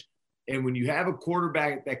scrimmage. And when you have a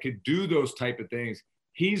quarterback that could do those type of things,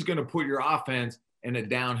 he's going to put your offense in a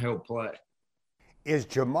downhill play. Is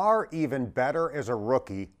Jamar even better as a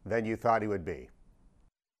rookie than you thought he would be?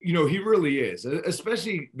 He really is,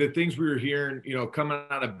 especially the things we were hearing, coming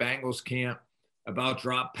out of Bengals camp about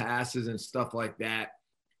drop passes and stuff like that.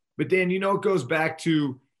 But then, it goes back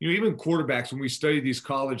to, even quarterbacks, when we study these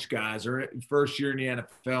college guys or first year in the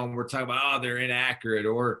NFL, and we're talking about, they're inaccurate,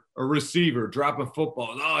 or a receiver dropping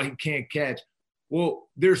footballs, he can't catch. Well,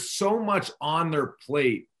 there's so much on their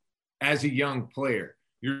plate as a young player.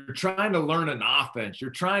 You're trying to learn an offense. You're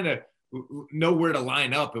trying to know where to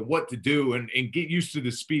line up and what to do and get used to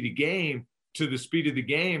the speed of the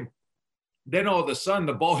game. Then all of a sudden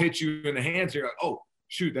the ball hits you in the hands. You're like, oh,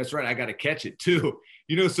 shoot, that's right. I got to catch it too.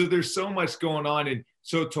 So there's so much going on. And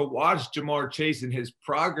so to watch Jamar Chase and his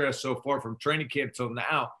progress so far from training camp till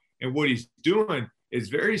now and what he's doing is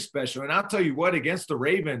very special. And I'll tell you what, against the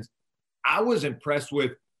Ravens, I was impressed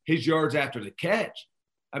with his yards after the catch.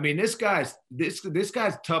 I mean, this guy's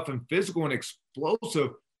tough and physical and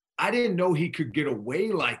explosive. I didn't know he could get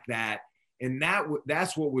away like that. And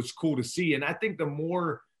that's what was cool to see. And I think the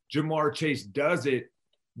more Jamar Chase does it,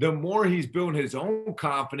 the more he's building his own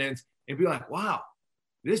confidence and be like, wow,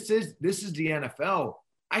 this is the NFL.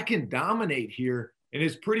 I can dominate here. And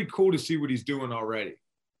it's pretty cool to see what he's doing already.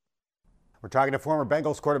 We're talking to former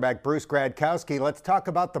Bengals quarterback Bruce Gradkowski. Let's talk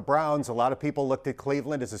about the Browns. A lot of people looked at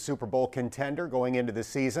Cleveland as a Super Bowl contender going into the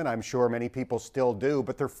season. I'm sure many people still do,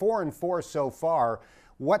 but they're 4-4 so far.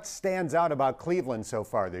 What stands out about Cleveland so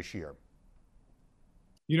far this year?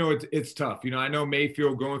 It's tough. I know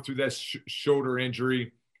Mayfield going through that shoulder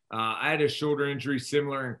injury. I had a shoulder injury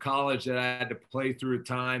similar in college that I had to play through at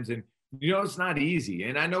times. And, it's not easy.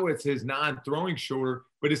 And I know it's his non-throwing shoulder,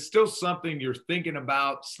 but it's still something you're thinking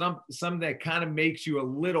about, something that kind of makes you a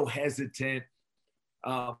little hesitant.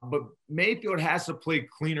 But Mayfield has to play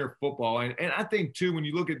cleaner football. And I think, too, when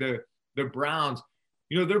you look at the Browns,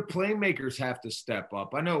 their playmakers have to step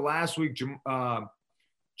up. I know last week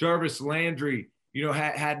Jarvis Landry,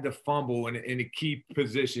 had to fumble in a key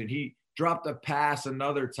position. He dropped a pass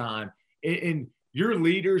another time. And your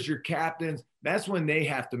leaders, your captains, that's when they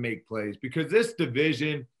have to make plays because this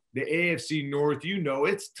division, the AFC North,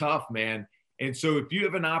 it's tough, man. And so if you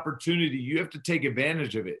have an opportunity, you have to take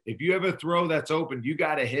advantage of it. If you have a throw that's open, you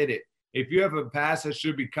got to hit it. If you have a pass that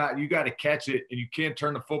should be caught, you got to catch it, and you can't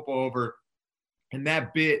turn the football over. And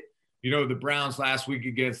that bit, the Browns last week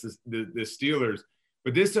against the Steelers.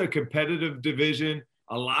 But this is a competitive division,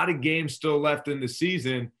 a lot of games still left in the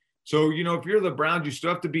season. So, if you're the Browns, you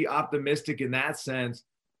still have to be optimistic in that sense.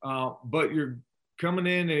 But you're coming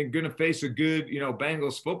in and going to face a good,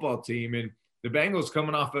 Bengals football team. And the Bengals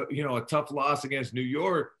coming off a tough loss against New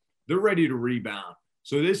York, they're ready to rebound.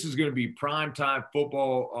 So this is going to be primetime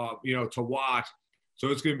football, to watch. So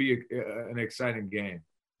it's going to be an exciting game.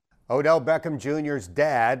 Odell Beckham Jr.'s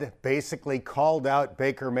dad basically called out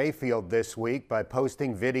Baker Mayfield this week by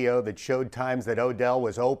posting video that showed times that Odell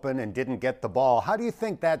was open and didn't get the ball. How do you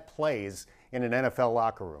think that plays in an NFL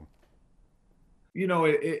locker room?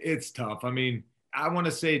 It's tough. I mean, I want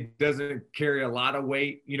to say it doesn't carry a lot of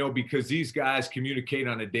weight, because these guys communicate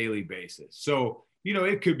on a daily basis. So,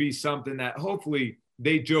 it could be something that hopefully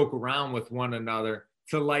they joke around with one another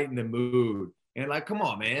to lighten the mood. And like, come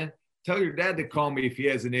on, man. Tell your dad to call me if he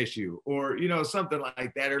has an issue or, something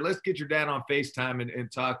like that. Or let's get your dad on FaceTime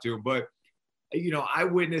and talk to him. But, I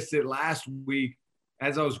witnessed it last week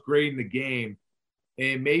as I was grading the game.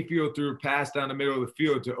 And Mayfield threw a pass down the middle of the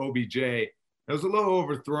field to OBJ. It was a little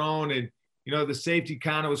overthrown. And, the safety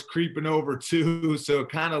kind of was creeping over too. So it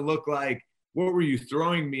kind of looked like, what were you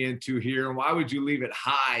throwing me into here? And why would you leave it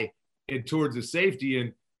high and towards the safety?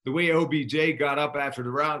 And the way OBJ got up after the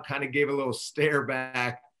route kind of gave a little stare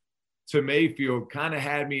back to Mayfield, kind of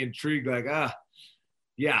had me intrigued, like,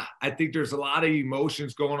 yeah, I think there's a lot of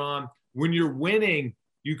emotions going on. When you're winning,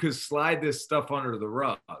 you could slide this stuff under the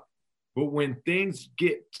rug. But when things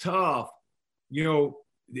get tough,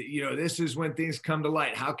 this is when things come to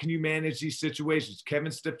light. How can you manage these situations?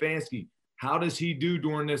 Kevin Stefanski, how does he do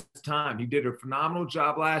during this time? He did a phenomenal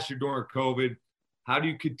job last year during COVID. How do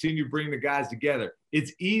you continue to bring the guys together?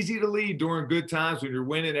 It's easy to lead during good times when you're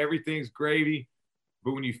winning, everything's gravy.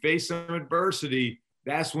 But when you face some adversity,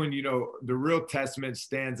 that's when, the real testament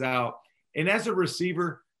stands out. And as a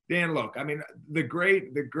receiver, Dan, look, I mean, the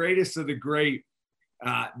greatest of the great,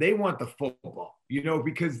 they want the football,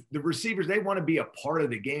 because the receivers, they want to be a part of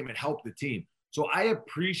the game and help the team. So I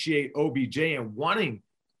appreciate OBJ and wanting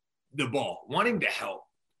the ball, wanting to help.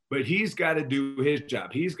 But he's got to do his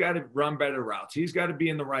job. He's got to run better routes. He's got to be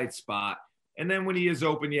in the right spot. And then when he is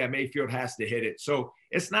open, Mayfield has to hit it. So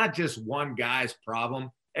it's not just one guy's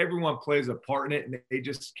problem. Everyone plays a part in it, and they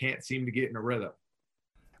just can't seem to get in a rhythm.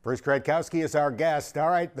 Bruce Gradkowski is our guest. All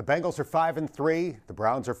right, the Bengals are 5-3. The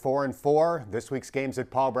Browns are 4-4. This week's game's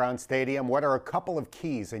at Paul Brown Stadium. What are a couple of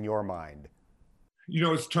keys in your mind?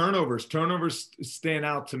 It's turnovers. Turnovers stand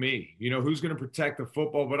out to me. Who's going to protect the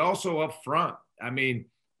football, but also up front. I mean,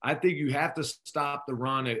 I think you have to stop the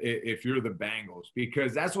run if you're the Bengals,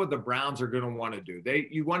 because that's what the Browns are going to want to do.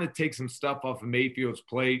 You want to take some stuff off of Mayfield's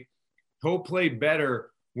plate. He'll play better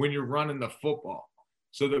when you're running the football.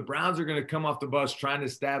 So the Browns are going to come off the bus trying to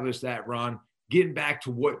establish that run. getting back to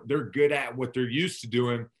what they're good at, what they're used to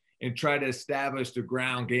doing, and try to establish the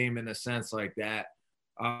ground game in a sense like that.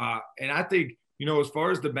 And I think, as far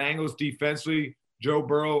as the Bengals defensively, Joe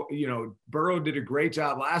Burrow, Burrow did a great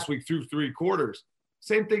job last week through 3 quarters.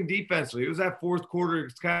 Same thing defensively. It was that 4th quarter.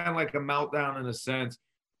 It's kind of like a meltdown in a sense.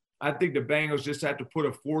 I think the Bengals just have to put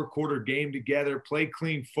a 4-quarter game together, play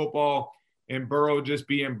clean football, and Burrow just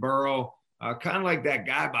being Burrow. Kind of like that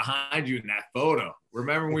guy behind you in that photo.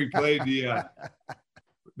 Remember when we played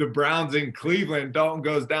the Browns in Cleveland? Dalton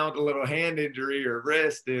goes down with a little hand injury or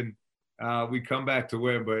wrist, and we come back to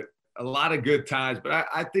win. But a lot of good times. But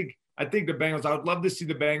I think the Bengals, I would love to see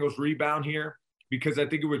the Bengals rebound here, because I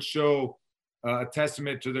think it would show a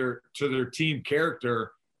testament to their team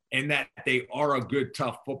character, and that they are a good,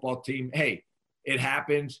 tough football team. Hey, it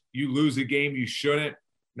happens. You lose a game you shouldn't.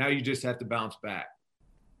 Now you just have to bounce back.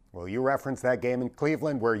 Well, you referenced that game in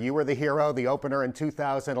Cleveland where you were the hero, the opener in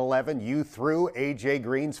 2011. You threw A.J.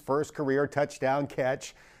 Green's first career touchdown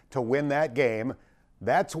catch to win that game.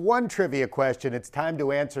 That's one trivia question. It's time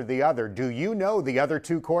to answer the other. Do you know the other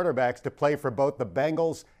 2 quarterbacks to play for both the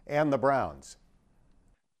Bengals and the Browns?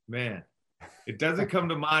 Man, it doesn't come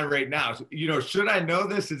to mind right now. Should I know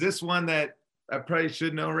this? Is this one that I probably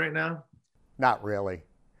should know right now? Not really.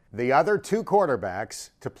 The other 2 quarterbacks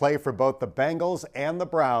to play for both the Bengals and the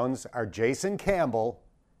Browns are Jason Campbell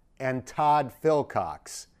and Todd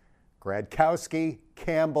Philcox. Gradkowski,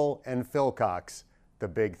 Campbell, and Philcox, the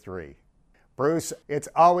big 3. Bruce, it's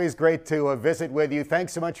always great to visit with you.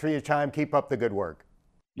 Thanks so much for your time. Keep up the good work.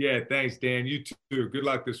 Yeah, thanks, Dan. You too. Good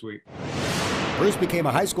luck this week. Bruce became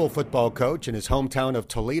a high school football coach in his hometown of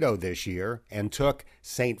Toledo this year and took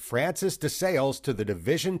St. Francis de Sales to the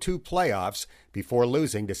Division II playoffs before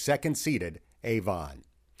losing to second-seeded Avon.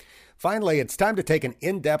 Finally, it's time to take an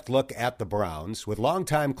in-depth look at the Browns with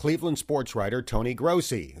longtime Cleveland sports writer Tony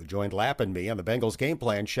Grossi, who joined Lapp and me on the Bengals Game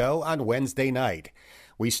Plan show on Wednesday night.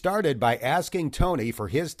 We started by asking Tony for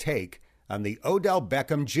his take on the Odell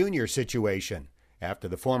Beckham Jr. situation after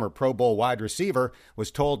the former Pro Bowl wide receiver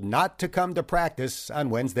was told not to come to practice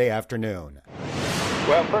on Wednesday afternoon.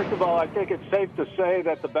 Well, first of all, I think it's safe to say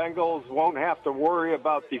that the Bengals won't have to worry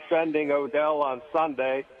about defending Odell on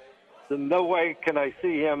Sunday. In no way can I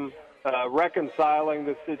see him reconciling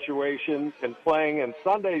the situation and playing in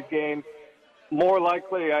Sunday's game. More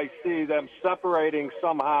likely, I see them separating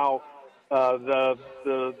somehow.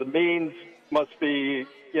 The means must be,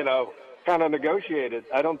 kind of negotiated.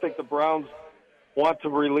 I don't think the Browns want to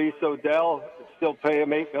release Odell and still pay him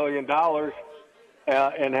 $8 million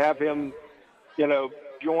and have him,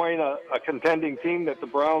 join a contending team that the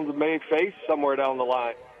Browns may face somewhere down the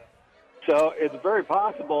line. So it's very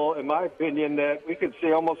possible, in my opinion, that we could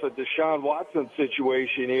see almost a Deshaun Watson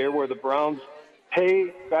situation here where the Browns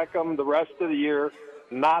pay Beckham the rest of the year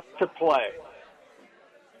not to play.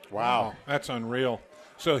 Wow, that's unreal.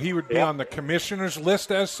 So he would be on the commissioner's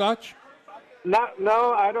list as such?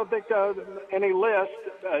 No, I don't think any list.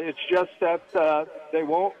 It's just that they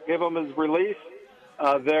won't give him his release.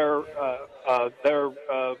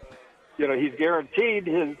 He's guaranteed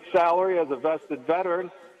his salary as a vested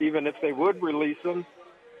veteran, even if they would release him.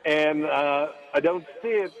 And I don't see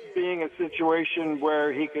it being a situation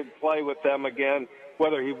where he could play with them again,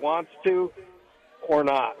 whether he wants to or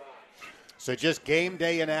not. So just game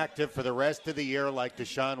day inactive for the rest of the year, like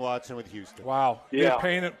Deshaun Watson with Houston. Wow. Yeah.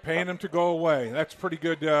 They're paying him to go away. That's pretty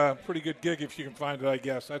good gig if you can find it, I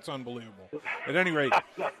guess. That's unbelievable. At any rate,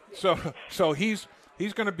 so he's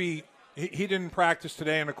going to be – he didn't practice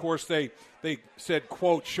today, and, of course, they said,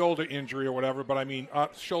 quote, shoulder injury or whatever, but I mean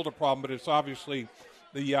shoulder problem, but it's obviously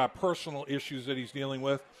the personal issues that he's dealing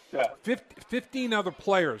with. Yeah. 15 other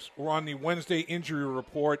players were on the Wednesday injury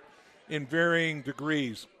report in varying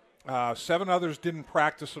degrees. 7 others didn't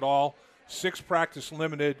practice at all. 6 practice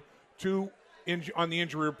limited. 2 on the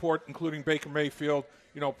injury report, including Baker Mayfield,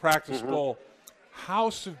 practice full.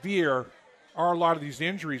 How severe are a lot of these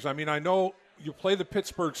injuries? I mean, I know you play the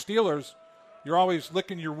Pittsburgh Steelers. You're always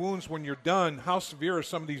licking your wounds when you're done. How severe are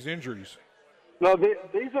some of these injuries? No,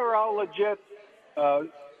 these are all legit.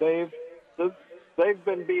 They've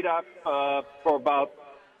been beat up for about,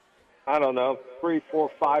 3,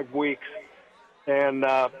 4, 5 weeks. And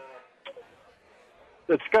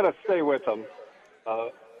it's going to stay with them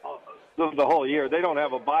the whole year. They don't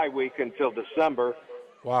have a bye week until December.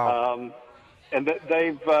 Wow. And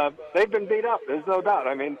they've been beat up. There's no doubt.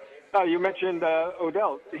 I mean, you mentioned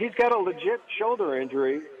Odell. He's got a legit shoulder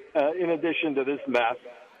injury in addition to this mess.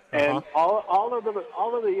 And all of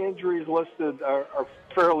the injuries listed are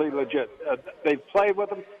fairly legit. They've played with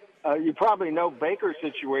him. You probably know Baker's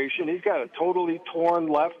situation. He's got a totally torn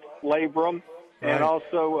left labrum. and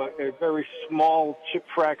also a very small chip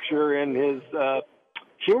fracture in his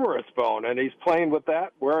humerus bone, and he's playing with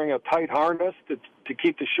that, wearing a tight harness to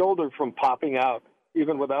keep the shoulder from popping out,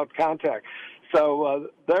 even without contact. So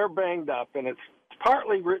they're banged up, and it's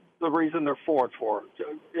partly the reason they're 4-4.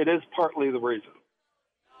 It is partly the reason.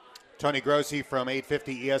 Tony Grossi from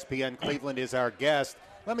 850 ESPN Cleveland is our guest.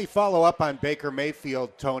 Let me follow up on Baker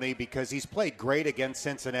Mayfield, Tony, because he's played great against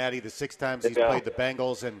Cincinnati the 6 times he's played the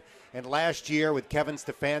Bengals. And last year with Kevin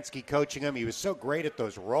Stefanski coaching him, he was so great at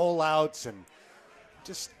those rollouts and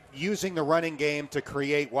just using the running game to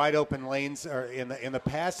create wide open lanes in the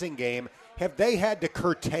passing game. Have they had to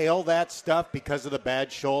curtail that stuff because of the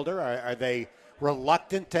bad shoulder? Are they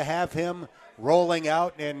reluctant to have him rolling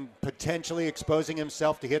out and potentially exposing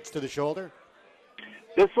himself to hits to the shoulder?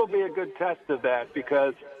 This will be a good test of that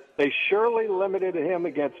because they surely limited him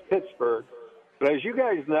against Pittsburgh. But as you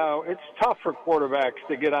guys know, it's tough for quarterbacks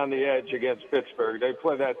to get on the edge against Pittsburgh. They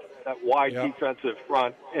play that wide defensive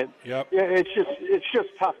front, and it's just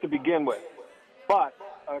tough to begin with. But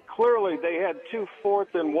clearly, they had 2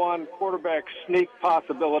 4th-and-1 quarterback sneak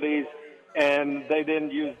possibilities, and they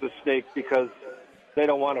didn't use the sneak because they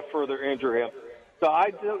don't want to further injure him. So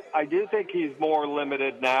I do think he's more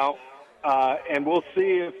limited now, and we'll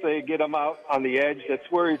see if they get him out on the edge. That's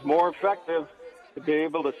where he's more effective, to be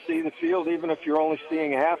able to see the field, even if you're only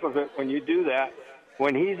seeing half of it when you do that.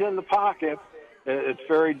 When he's in the pocket, it's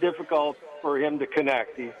very difficult for him to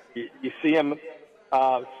connect. You see him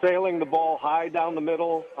sailing the ball high down the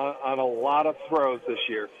middle on a lot of throws this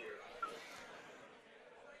year.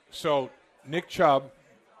 So Nick Chubb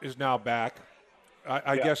is now back.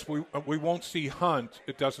 I guess we won't see Hunt,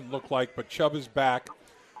 it doesn't look like, but Chubb is back.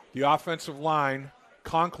 The offensive line,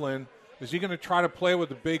 Conklin, is he going to try to play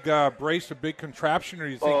with a big brace, a big contraption, or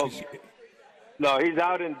do you think No, he's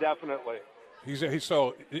out indefinitely. He's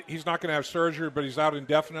not going to have surgery, but he's out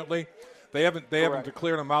indefinitely. They haven't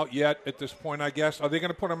declared him out yet at this point, I guess. Are they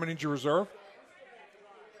going to put him in injury reserve?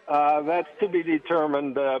 That's to be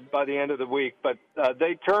determined by the end of the week, but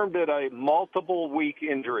they termed it a multiple-week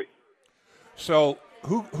injury. So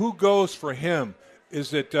who goes for him?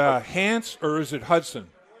 Is it Hance or is it Hudson?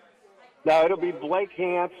 No, it'll be Blake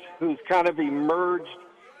Hance, who's kind of emerged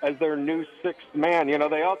as their new 6th man. You know,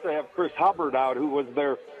 they also have Chris Hubbard out, who was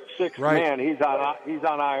their 6th man. He's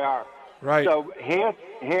on IR. Right. So Hance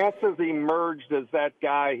has emerged as that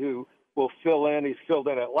guy who will fill in. He's filled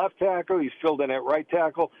in at left tackle. He's filled in at right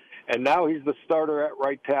tackle. And now he's the starter at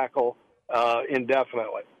right tackle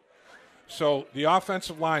indefinitely. So the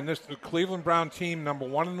offensive line, the Cleveland Brown team, number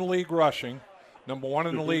 1 in the league rushing, number 1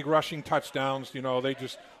 in the league rushing touchdowns. You know,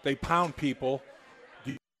 they pound people.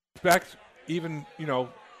 Do you expect even,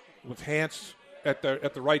 with Hance at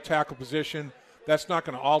the right tackle position, that's not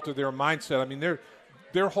going to alter their mindset? I mean,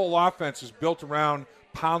 their whole offense is built around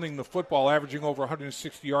pounding the football, averaging over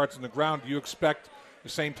 160 yards on the ground. Do you expect the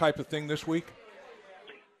same type of thing this week?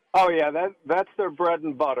 Oh yeah, that's their bread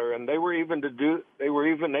and butter, and they were even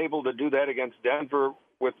able to do that against Denver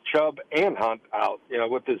with Chubb and Hunt out.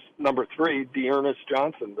 With this number 3, Dearness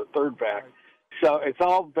Johnson, the third back. So it's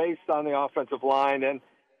all based on the offensive line, and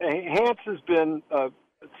Hance has been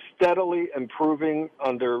steadily improving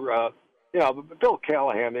under Bill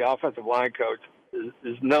Callahan, the offensive line coach,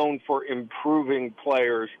 is known for improving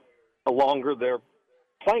players the longer they're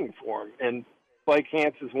playing for him, and Blake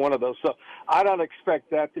Hance is one of those. So I don't expect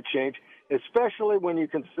that to change, especially when you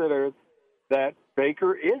consider that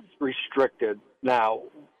Baker is restricted now,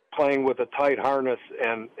 playing with a tight harness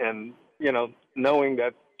and knowing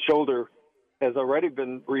that shoulder has already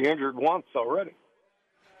been re-injured once already.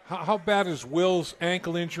 How bad is Will's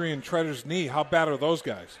ankle injury and Tretter's knee? How bad are those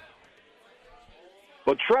guys?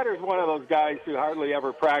 Well, Tretter's one of those guys who hardly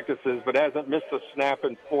ever practices but hasn't missed a snap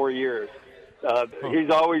in 4 years.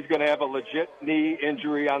 He's always going to have a legit knee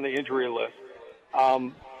injury on the injury list.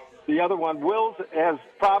 The other one, Wills, has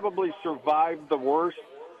probably survived the worst.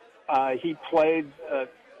 He played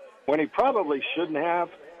when he probably shouldn't have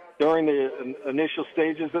during the initial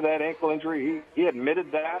stages of that ankle injury. He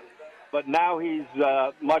admitted that, but now he's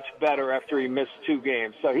much better after he missed 2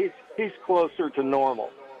 games. So he's closer to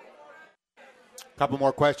normal. A couple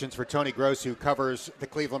more questions for Tony Gross, who covers the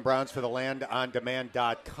Cleveland Browns for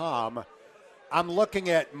thelandondemand.com. I'm looking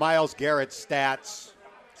at Myles Garrett's stats.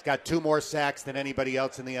 He's got 2 more sacks than anybody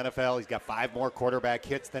else in the NFL. He's got 5 more quarterback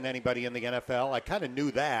hits than anybody in the NFL. I kind of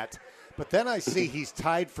knew that. But then I see he's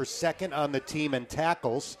tied for 2nd on the team in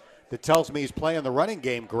tackles. That tells me he's playing the running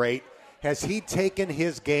game great. Has he taken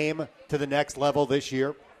his game to the next level this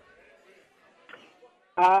year?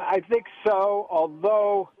 I think so,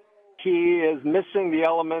 although he is missing the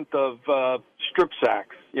element of strip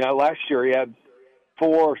sacks. Last year he had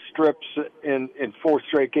 4 strips in 4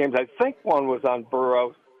 straight games. I think one was on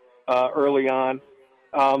Burrow early on.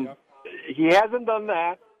 He hasn't done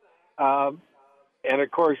that. And,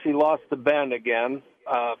 of course, he lost to Ben again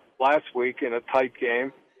last week in a tight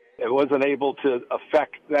game. It wasn't able to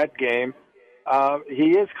affect that game.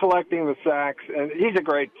 He is collecting the sacks, and he's a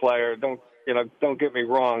great player. Don't get me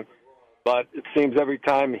wrong. But it seems every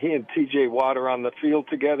time he and T.J. Watt are on the field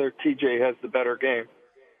together, T.J. has the better game.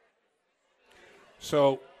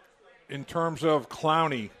 So, in terms of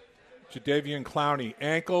Clowney, Jadeveon Clowney,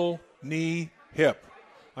 ankle, knee, hip.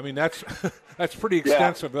 I mean, that's that's pretty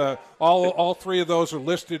extensive. Yeah. All 3 of those are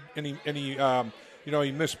listed, and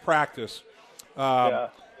he missed practice.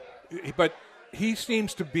 But he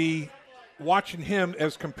seems to be, watching him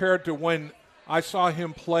as compared to when I saw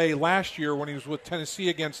him play last year when he was with Tennessee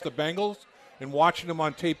against the Bengals, and watching him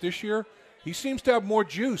on tape this year, he seems to have more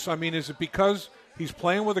juice. I mean, is it because he's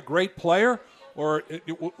playing with a great player, or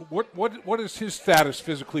what is his status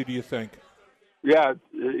physically, do you think? Yeah,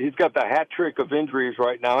 he's got the hat trick of injuries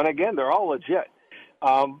right now, and again, they're all legit.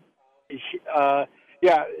 He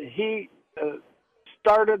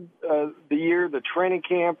started the year, the training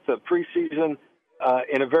camp, the preseason,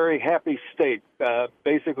 in a very happy state,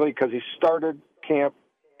 basically because he started camp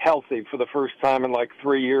healthy for the first time in like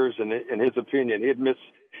 3 years, in his opinion. He had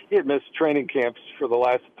missed training camps for the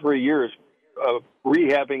last 3 years,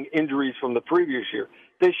 rehabbing injuries from the previous year.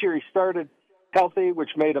 This year he started healthy,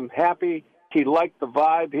 which made him happy. He liked the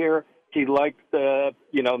vibe here. He liked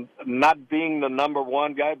not being the number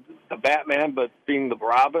one guy, the Batman, but being the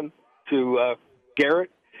Robin to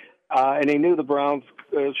Garrett. And he knew the Browns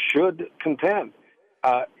should contend.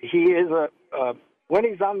 He is when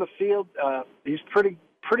he's on the field, he's pretty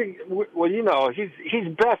well. He's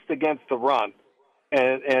best against the run,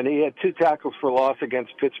 and he had 2 tackles for loss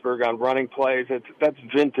against Pittsburgh on running plays. That's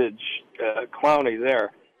vintage Clowney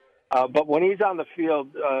there. But when he's on the field,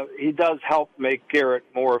 he does help make Garrett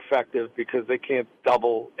more effective because they can't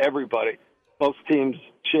double everybody. Most teams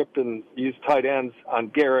chip and use tight ends on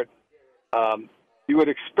Garrett. You would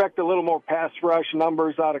expect a little more pass rush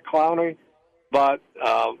numbers out of Clowney, but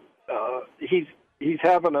he's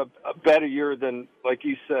having a better year than, like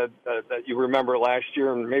you said, that you remember last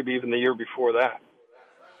year and maybe even the year before that.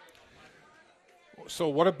 So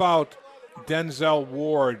what about Denzel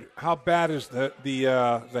Ward? How bad is the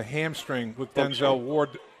hamstring with Denzel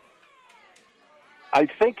Ward? I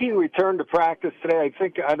think he returned to practice today.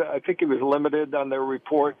 I think he was limited on their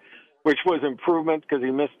report, which was improvement because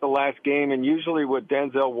he missed the last game. And usually with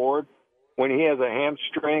Denzel Ward, when he has a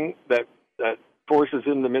hamstring that forces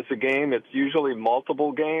him to miss a game, it's usually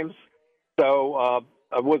multiple games. So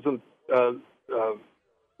I wasn't.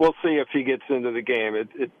 We'll see if he gets into the game.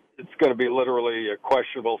 It's going to be literally a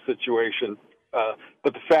questionable situation.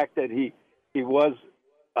 But the fact that he was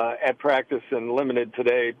at practice and limited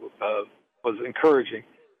today was encouraging.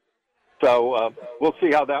 So we'll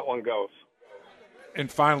see how that one goes.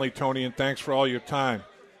 And finally, Tony, and thanks for all your time,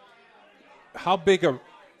 how big a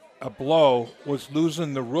blow was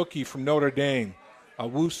losing the rookie from Notre Dame,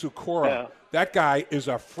 Owusu-Koramoah? Yeah. That guy is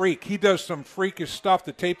a freak. He does some freakish stuff.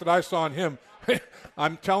 The tape that I saw on him,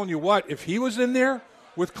 I'm telling you what, if he was in there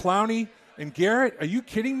with Clowney and Garrett, are you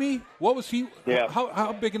kidding me? What was he? Yeah.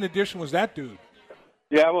 How big an addition was that dude?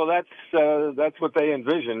 Yeah, well, that's what they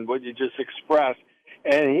envisioned, what you just expressed.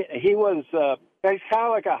 And he was he's kind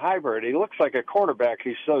of like a hybrid. He looks like a cornerback.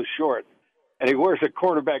 He's so short. And he wears a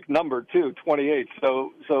quarterback number, too, 28.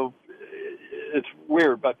 So it's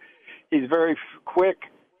weird, but he's very quick.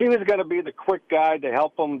 He was going to be the quick guy to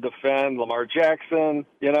help them defend Lamar Jackson,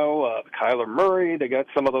 Kyler Murray. They got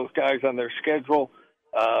some of those guys on their schedule,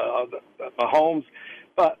 Mahomes.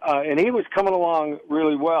 But and he was coming along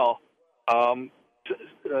really well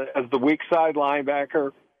as the weak side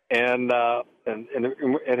linebacker, and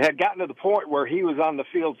had gotten to the point where he was on the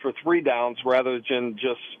field for 3 downs rather than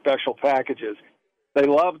just special packages. They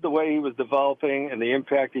loved the way he was developing and the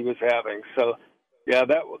impact he was having. So, yeah,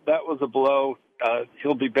 that was a blow.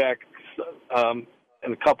 He'll be back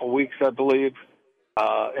in a couple weeks, I believe,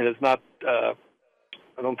 and is not.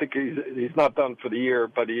 I don't think he's not done for the year,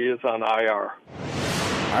 but he is on IR.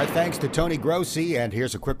 Our thanks to Tony Grossi, and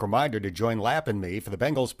here's a quick reminder to join Lapp and me for the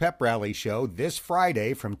Bengals Pep Rally Show this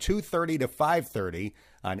Friday from 2:30 to 5:30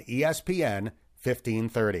 on ESPN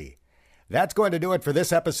 1530. That's going to do it for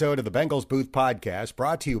this episode of the Bengals Booth Podcast,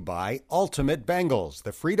 brought to you by Ultimate Bengals,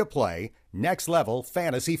 the free-to-play, next-level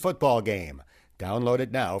fantasy football game. Download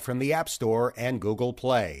it now from the App Store and Google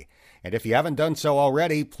Play. And if you haven't done so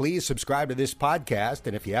already, please subscribe to this podcast,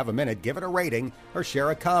 and if you have a minute, give it a rating or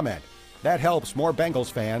share a comment. That helps more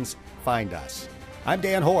Bengals fans find us. I'm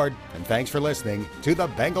Dan Horde, and thanks for listening to the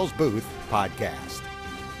Bengals Booth Podcast.